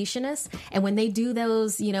completionist, and when they do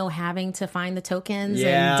those, having to find the tokens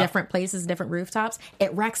in different places, different rooftops,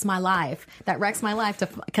 it wrecks my life. That wrecks my life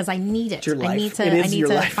because I need it. I need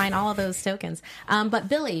to find all of those tokens. But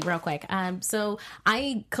Billy, real quick. So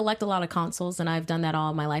I collect a lot of consoles, and I've done that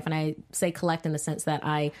all my life. And I say collect in the sense that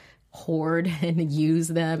I hoard and use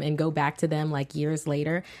them and go back to them like years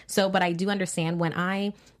later. But I do understand when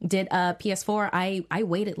I did a PS4, I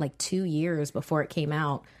waited like 2 years before it came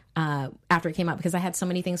out. After it came out, because I had so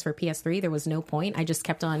many things for PS3, there was no point. I just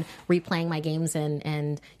kept on replaying my games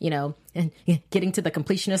and getting to the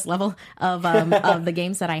completionist level of the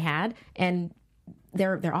games that I had, and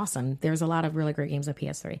they're awesome. There's a lot of really great games on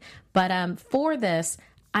PS3. But for this,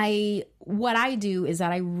 what I do is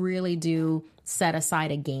that I really do set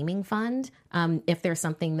aside a gaming fund. If there's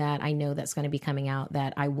something that I know that's going to be coming out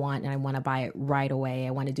that I want, and I want to buy it right away,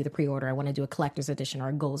 I want to do the pre-order, I want to do a collector's edition or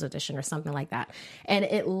a goals edition or something like that. And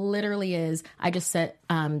it literally is, I just set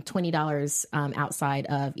 $20 outside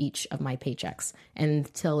of each of my paychecks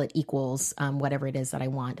until it equals whatever it is that I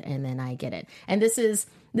want, and then I get it. And this is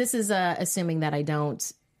assuming that I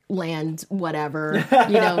don't land whatever,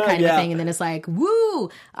 kind of thing. And then it's like, woo,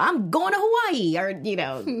 I'm going to Hawaii or,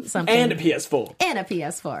 something. And a PS4. And a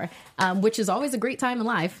PS4, which is always a great time in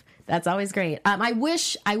life. That's always great. I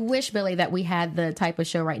wish, Billy, that we had the type of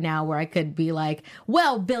show right now where I could be like,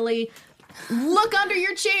 well, Billy, look under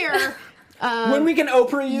your chair. When we can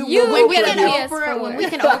Oprah you, when we can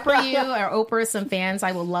Oprah you or Oprah some fans,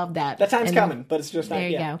 I will love that. That time's coming, but it's just not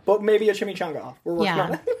yet. Go. But maybe a chimichanga off. We're working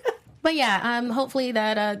on it. But yeah, hopefully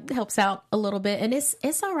that helps out a little bit. And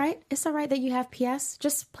it's all right. It's all right that you have PS.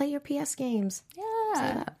 Just play your PS games.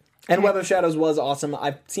 Yeah. And Web of Shadows was awesome.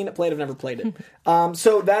 I've seen it played. I've never played it.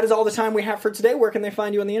 So that is all the time we have for today. Where can they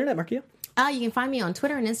find you on the internet, Markia? You can find me on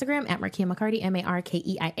Twitter and Instagram at Markia McCarty,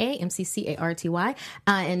 MarkeiaMcCarty.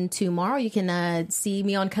 And tomorrow you can see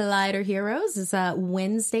me on Collider Heroes. It's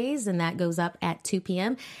Wednesdays, and that goes up at 2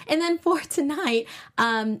 p.m. And then for tonight,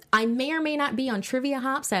 I may or may not be on Trivia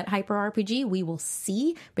Hops at Hyper RPG. We will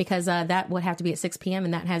see, because that would have to be at 6 p.m.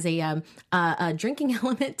 and that has a drinking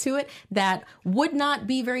element to it that would not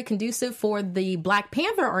be very conducive for the Black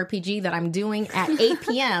Panther RPG that I'm doing at 8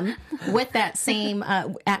 p.m. with that same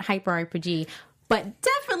at Hyper RPG. But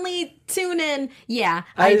definitely tune in. Yeah.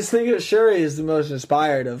 I just think that Shuri is the most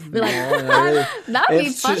inspired of them all. That'd be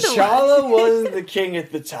fun to watch. If T'Challa wasn't the king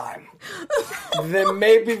at the time, then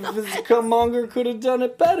maybe Killmonger could have done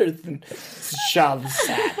it better than T'Challa's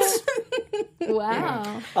sats.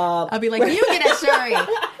 Wow. I'll be like, you get it, Shuri.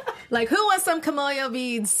 Like, who wants some Camellia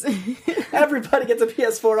beads? Everybody gets a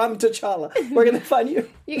PS4. I'm T'Challa. Where can they find you?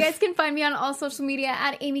 You guys can find me on all social media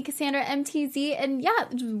at Amy Cassandra MTZ. And yeah,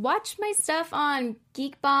 watch my stuff on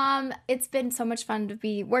Geek Bomb. It's been so much fun to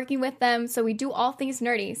be working with them. So we do all things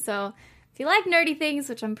nerdy. So if you like nerdy things,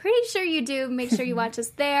 which I'm pretty sure you do, make sure you watch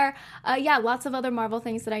us there. Lots of other Marvel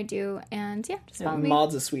things that I do. And yeah, just follow me.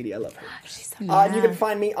 Maud's a sweetie. I love her. She's so You can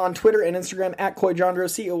find me on Twitter and Instagram at Koijandreau,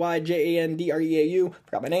 CoyJandreau.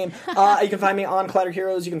 Forgot my name. You can find me on Collider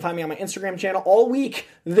Heroes. You can find me on my Instagram channel all week.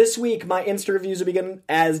 This week, my Insta reviews will begin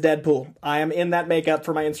as Deadpool. I am in that makeup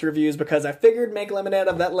for my Insta reviews because I figured make lemonade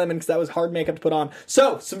of that lemon because that was hard makeup to put on.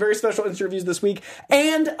 So, some very special Insta reviews this week.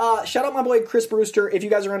 And shout out my boy Chris Brewster. If you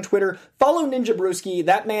guys are on Twitter, follow Ninja Brewski.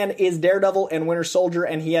 That man is Daredevil and Winter Soldier,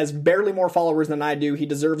 and he has barely more followers than I do. He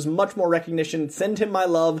deserves much more recognition. Send him my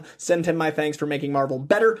love. Send him my thanks for making Marvel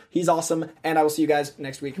better. He's awesome, and I will see you guys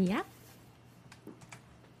next week. Yeah.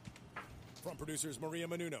 From producers Maria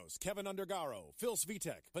Menounos, Kevin Undergaro, Phil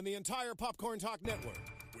Svitek, and the entire Popcorn Talk Network,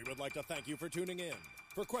 we would like to thank you for tuning in.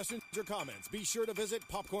 For questions or comments, be sure to visit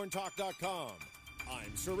popcorntalk.com.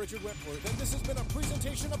 I'm Sir Richard Wentworth, and this has been a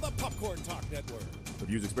presentation of the Popcorn Talk Network. The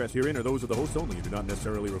views expressed herein are those of the hosts only and do not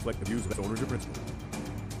necessarily reflect the views of its owners or principals.